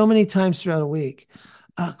that so many times throughout a week,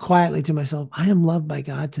 quietly to myself. I am loved by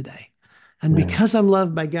God today. And Mm. because I'm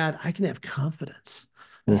loved by God, I can have confidence.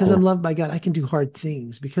 Because Hmm. I'm loved by God, I can do hard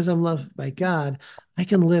things. Because I'm loved by God, I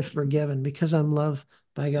can live forgiven. Because I'm loved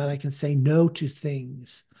by God, I can say no to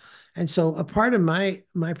things. And so a part of my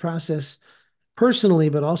process personally,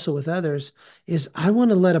 but also with others, is I want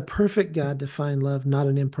to let a perfect God define love, not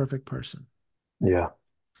an imperfect person. Yeah.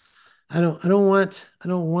 I don't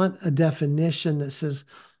want a definition that says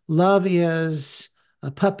love is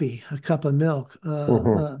a puppy, a cup of milk.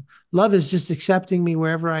 Hmm. Love is just accepting me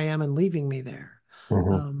wherever I am and leaving me there.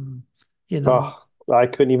 Hmm. Um, you know, Oh, I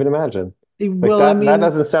couldn't even imagine. Like well, I that mean,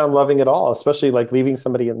 doesn't sound loving at all, especially like leaving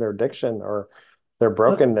somebody in their addiction or their uh,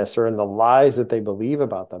 brokenness or in the lies that they believe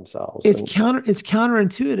about themselves. it's And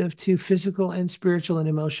counterintuitive to physical and spiritual and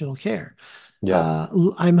emotional care. yeah,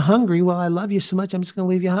 I'm hungry. Well, I love you so much, I'm just going to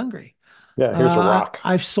leave you hungry. yeah, here's a rock.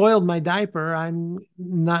 I've soiled my diaper. I'm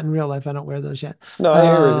not in real life. I don't wear those yet. No, I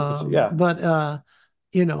hear it. Yeah, But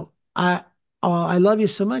you know, I love you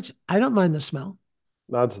so much. I don't mind the smell.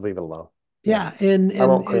 I'll just leave it alone. Yeah, Yeah, and I and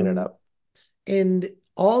won't clean it and up. and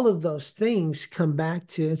all of those things come back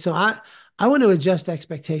to, and so I want to adjust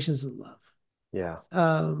expectations of love. Yeah,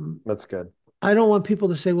 Um, that's good. I don't want people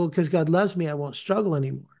to say, "Well, because God loves me, I won't struggle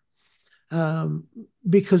anymore." Um,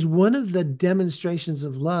 because one of the demonstrations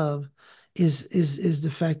of love is the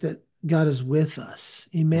fact that God is with us,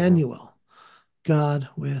 Hmm. Emmanuel, God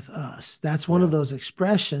with us. That's one of Yeah. those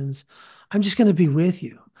expressions. I'm just going to be with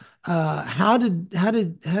you. How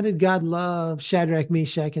did God love Shadrach,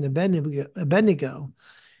 Meshach, and Abednego?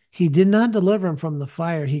 He did not deliver them from the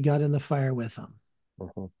fire. He got in the fire with them.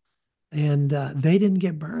 Hmm. And they didn't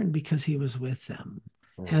get burned because he was with them.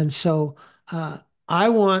 Hmm. And so uh, I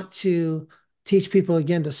want to teach people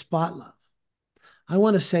again to spot love. I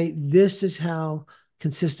want to say this is how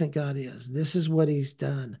consistent God is. This is what He's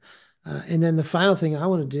done. And then the final thing I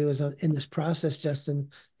want to do is in this process, Justin,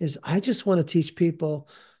 is I just want to teach people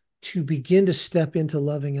to begin to step into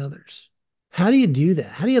loving others. How do you do that?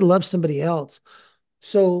 How do you love somebody else?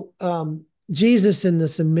 So Jesus, in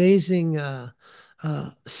this amazing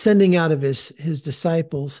sending out of his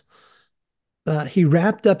disciples, he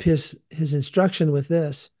wrapped up his instruction with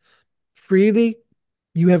this: freely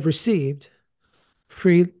you have received,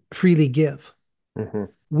 freely give. Hmm.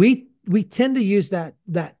 We tend to use that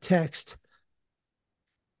text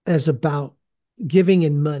as about giving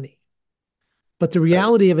in money, but the Right.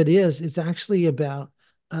 reality of it is it's actually about,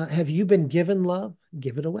 have you been given love?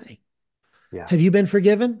 Give it away. Yeah. Have you been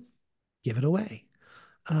forgiven? Give it away.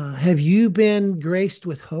 Have you been graced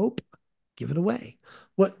with hope? Give it away.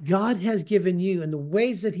 What God has given you and the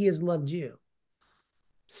ways that He has loved you,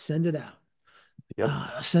 send it out.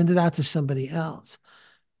 Yep. Send it out to somebody else.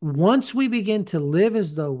 Once we begin to live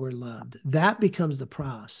as though we're loved, that becomes the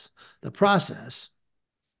process.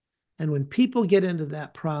 And when people get into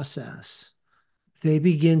that process, they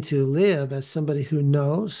begin to live as somebody who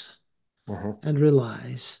knows Hmm. and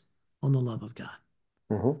relies on the love of God.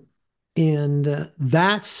 Hmm. And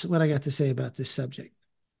that's what I got to say about this subject.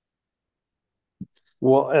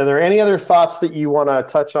 Well, are there any other thoughts that you want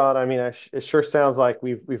to touch on? I mean, it sure sounds like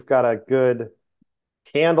we've got a good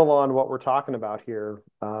handle on what we're talking about here.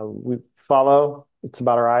 We follow. It's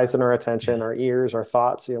about our eyes and our attention, Yeah. our ears, our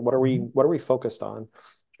thoughts. Mhm. What are we focused on?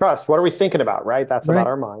 Trust. What are we thinking about? Right. That's about Right.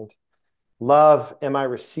 our mind. Love. Am I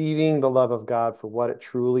receiving the love of God for what it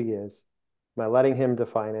truly is? Am I letting Him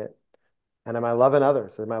define it? And am I loving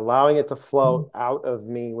others? Am I allowing it to Mhm. flow out of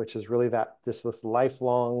me, which is really this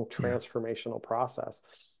lifelong Yeah. transformational process?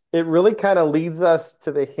 It really kind of leads us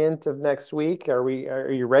to the hint of next week. Are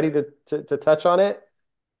you ready to touch on it?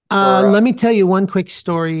 Or Let me tell you one quick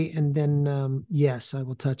story, and then yes, I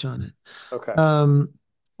will touch on it. okay. Um,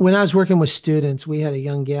 when I was working with students, we had a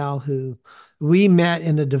young gal who we met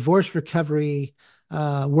in a divorce recovery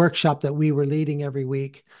workshop that we were leading every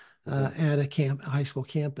week Hmm. at a high school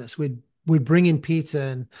campus. We'd bring in pizza,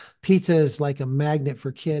 and pizza is like a magnet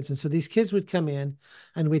for kids. And so these kids would come in,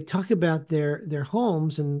 and we'd talk about their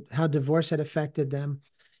homes and how divorce had affected them.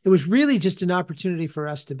 It was really just an opportunity for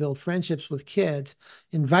us to build friendships with kids,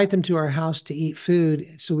 invite them to our house to eat food,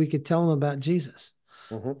 so we could tell them about Jesus.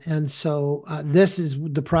 Hmm. And so this is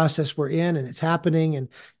the process we're in, and it's happening. And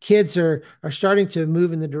kids are starting to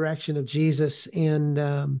move in the direction of Jesus.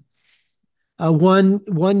 And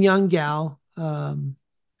one young gal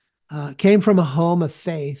came from a home of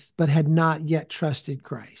faith, but had not yet trusted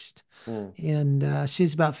Christ. Mm. And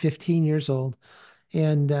she's about 15 years old.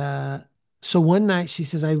 And so one night she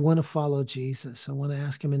says, "I want to follow Jesus. I want to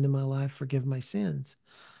ask Him into my life, forgive my sins."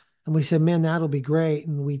 And we said, "Man, that'll be great."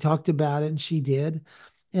 And we talked about it, and she did.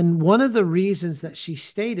 And one of the reasons that she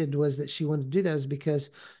stated was that she wanted to do that was because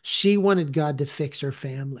she wanted God to fix her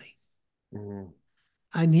family. Hmm.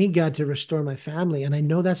 I need God to restore my family. And I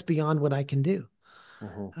know that's beyond what I can do.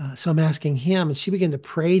 Hmm. So I'm asking Him. And she began to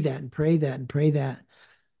pray that and pray that and pray that.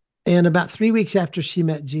 And about 3 weeks after she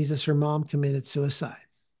met Jesus, her mom committed suicide.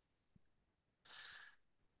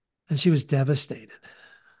 And she was devastated,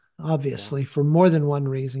 Yeah. obviously, for more than one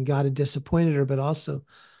reason. God had disappointed her, but also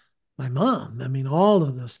my mom. I mean, all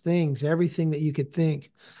of those things, everything that you could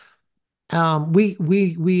think.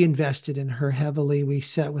 We invested in her heavily. We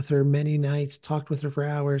sat with her many nights, talked with her for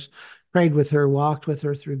hours, prayed with her, walked with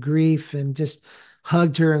her through grief, and just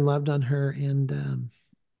hugged her and loved on her. And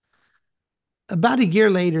about a year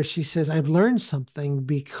later, she says, "I've learned something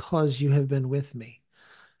because you have been with me."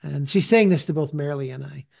 And she's saying this to both Marilee and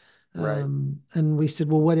I. Right. And we said,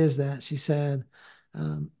 "Well, what is that?" She said,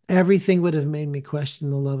 "Everything would have made me question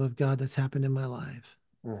the love of God that's happened in my life.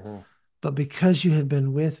 Hmm. But because you have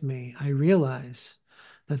been with me, I realize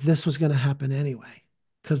that this was going to happen anyway,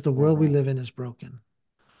 because the world we Hmm. live in is broken.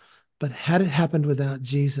 But had it happened without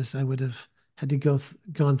Jesus, I would have had to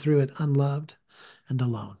gone through it unloved and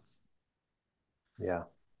alone." Yeah.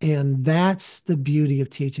 And that's the beauty of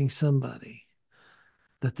teaching somebody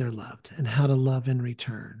that they're loved and how to love in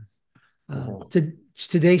return. Hmm.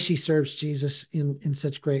 Today, she serves Jesus in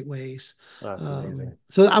such great ways. That's amazing.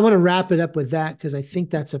 So I want to wrap it up with that, because I think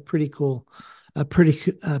that's a pretty cool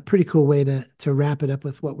way to wrap it up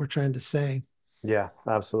with what we're trying to say. Yeah,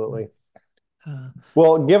 absolutely. Uh,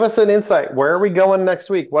 Well, give us an insight. Where are we going next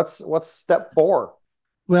week? What's step 4?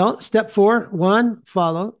 well, step four: one,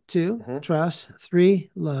 follow; two, Hmm. trust;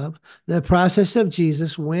 three, love. The process of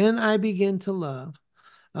Jesus. When I begin to love,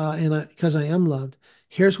 and because I am loved,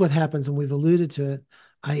 here's what happens, and we've alluded to it: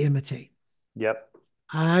 I imitate. Yep.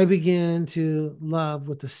 I begin to love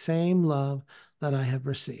with the same love that I have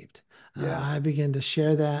received. Yeah. I begin to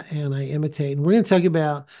share that, and I imitate. And we're going to talk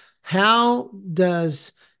about how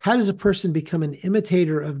does how does a person become an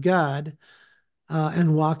imitator of God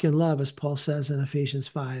and walk in love, as Paul says in Ephesians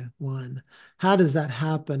 5:1. How does that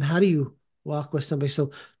happen? How do you walk with somebody?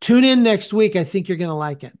 So tune in next week. I think you're going to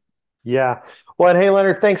like it. Yeah. Well, and hey,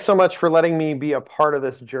 Leonard, thanks so much for letting me be a part of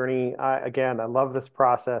this journey. I love this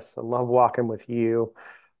process. I love walking with you.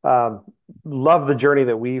 Um, love the journey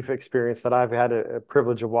that we've experienced, that I've had a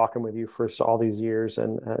privilege of walking with you for all these years.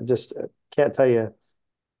 And just can't tell you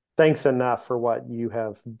thanks enough for what you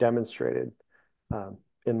have demonstrated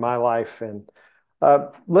in my life. And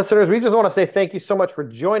listeners, we just want to say thank you so much for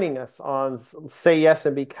joining us on Say Yes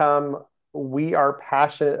and Become. We are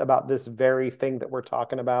passionate about this very thing that we're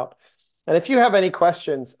talking about. And if you have any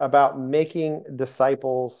questions about making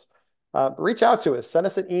disciples, Reach out to us. Send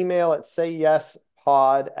us an email at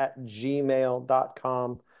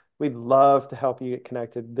sayyespod@gmail.com. We'd love to help you get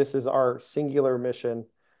connected. This is our singular mission,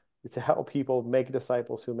 to help people make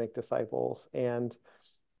disciples who make disciples. And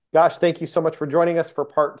gosh, thank you so much for joining us for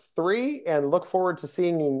part 3, and look forward to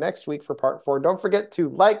seeing you next week for part 4. Don't forget to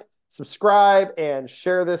like, subscribe, and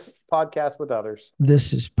share this podcast with others.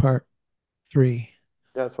 This is part 3.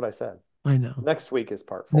 That's what I said. I know. Next week is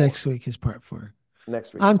part 4. Next week is part 4.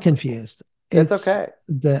 Next week. I'm confused. It's okay.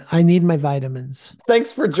 I need my vitamins.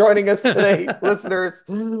 Thanks for joining us today, listeners.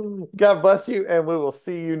 God bless you, and we will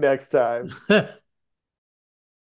see you next time.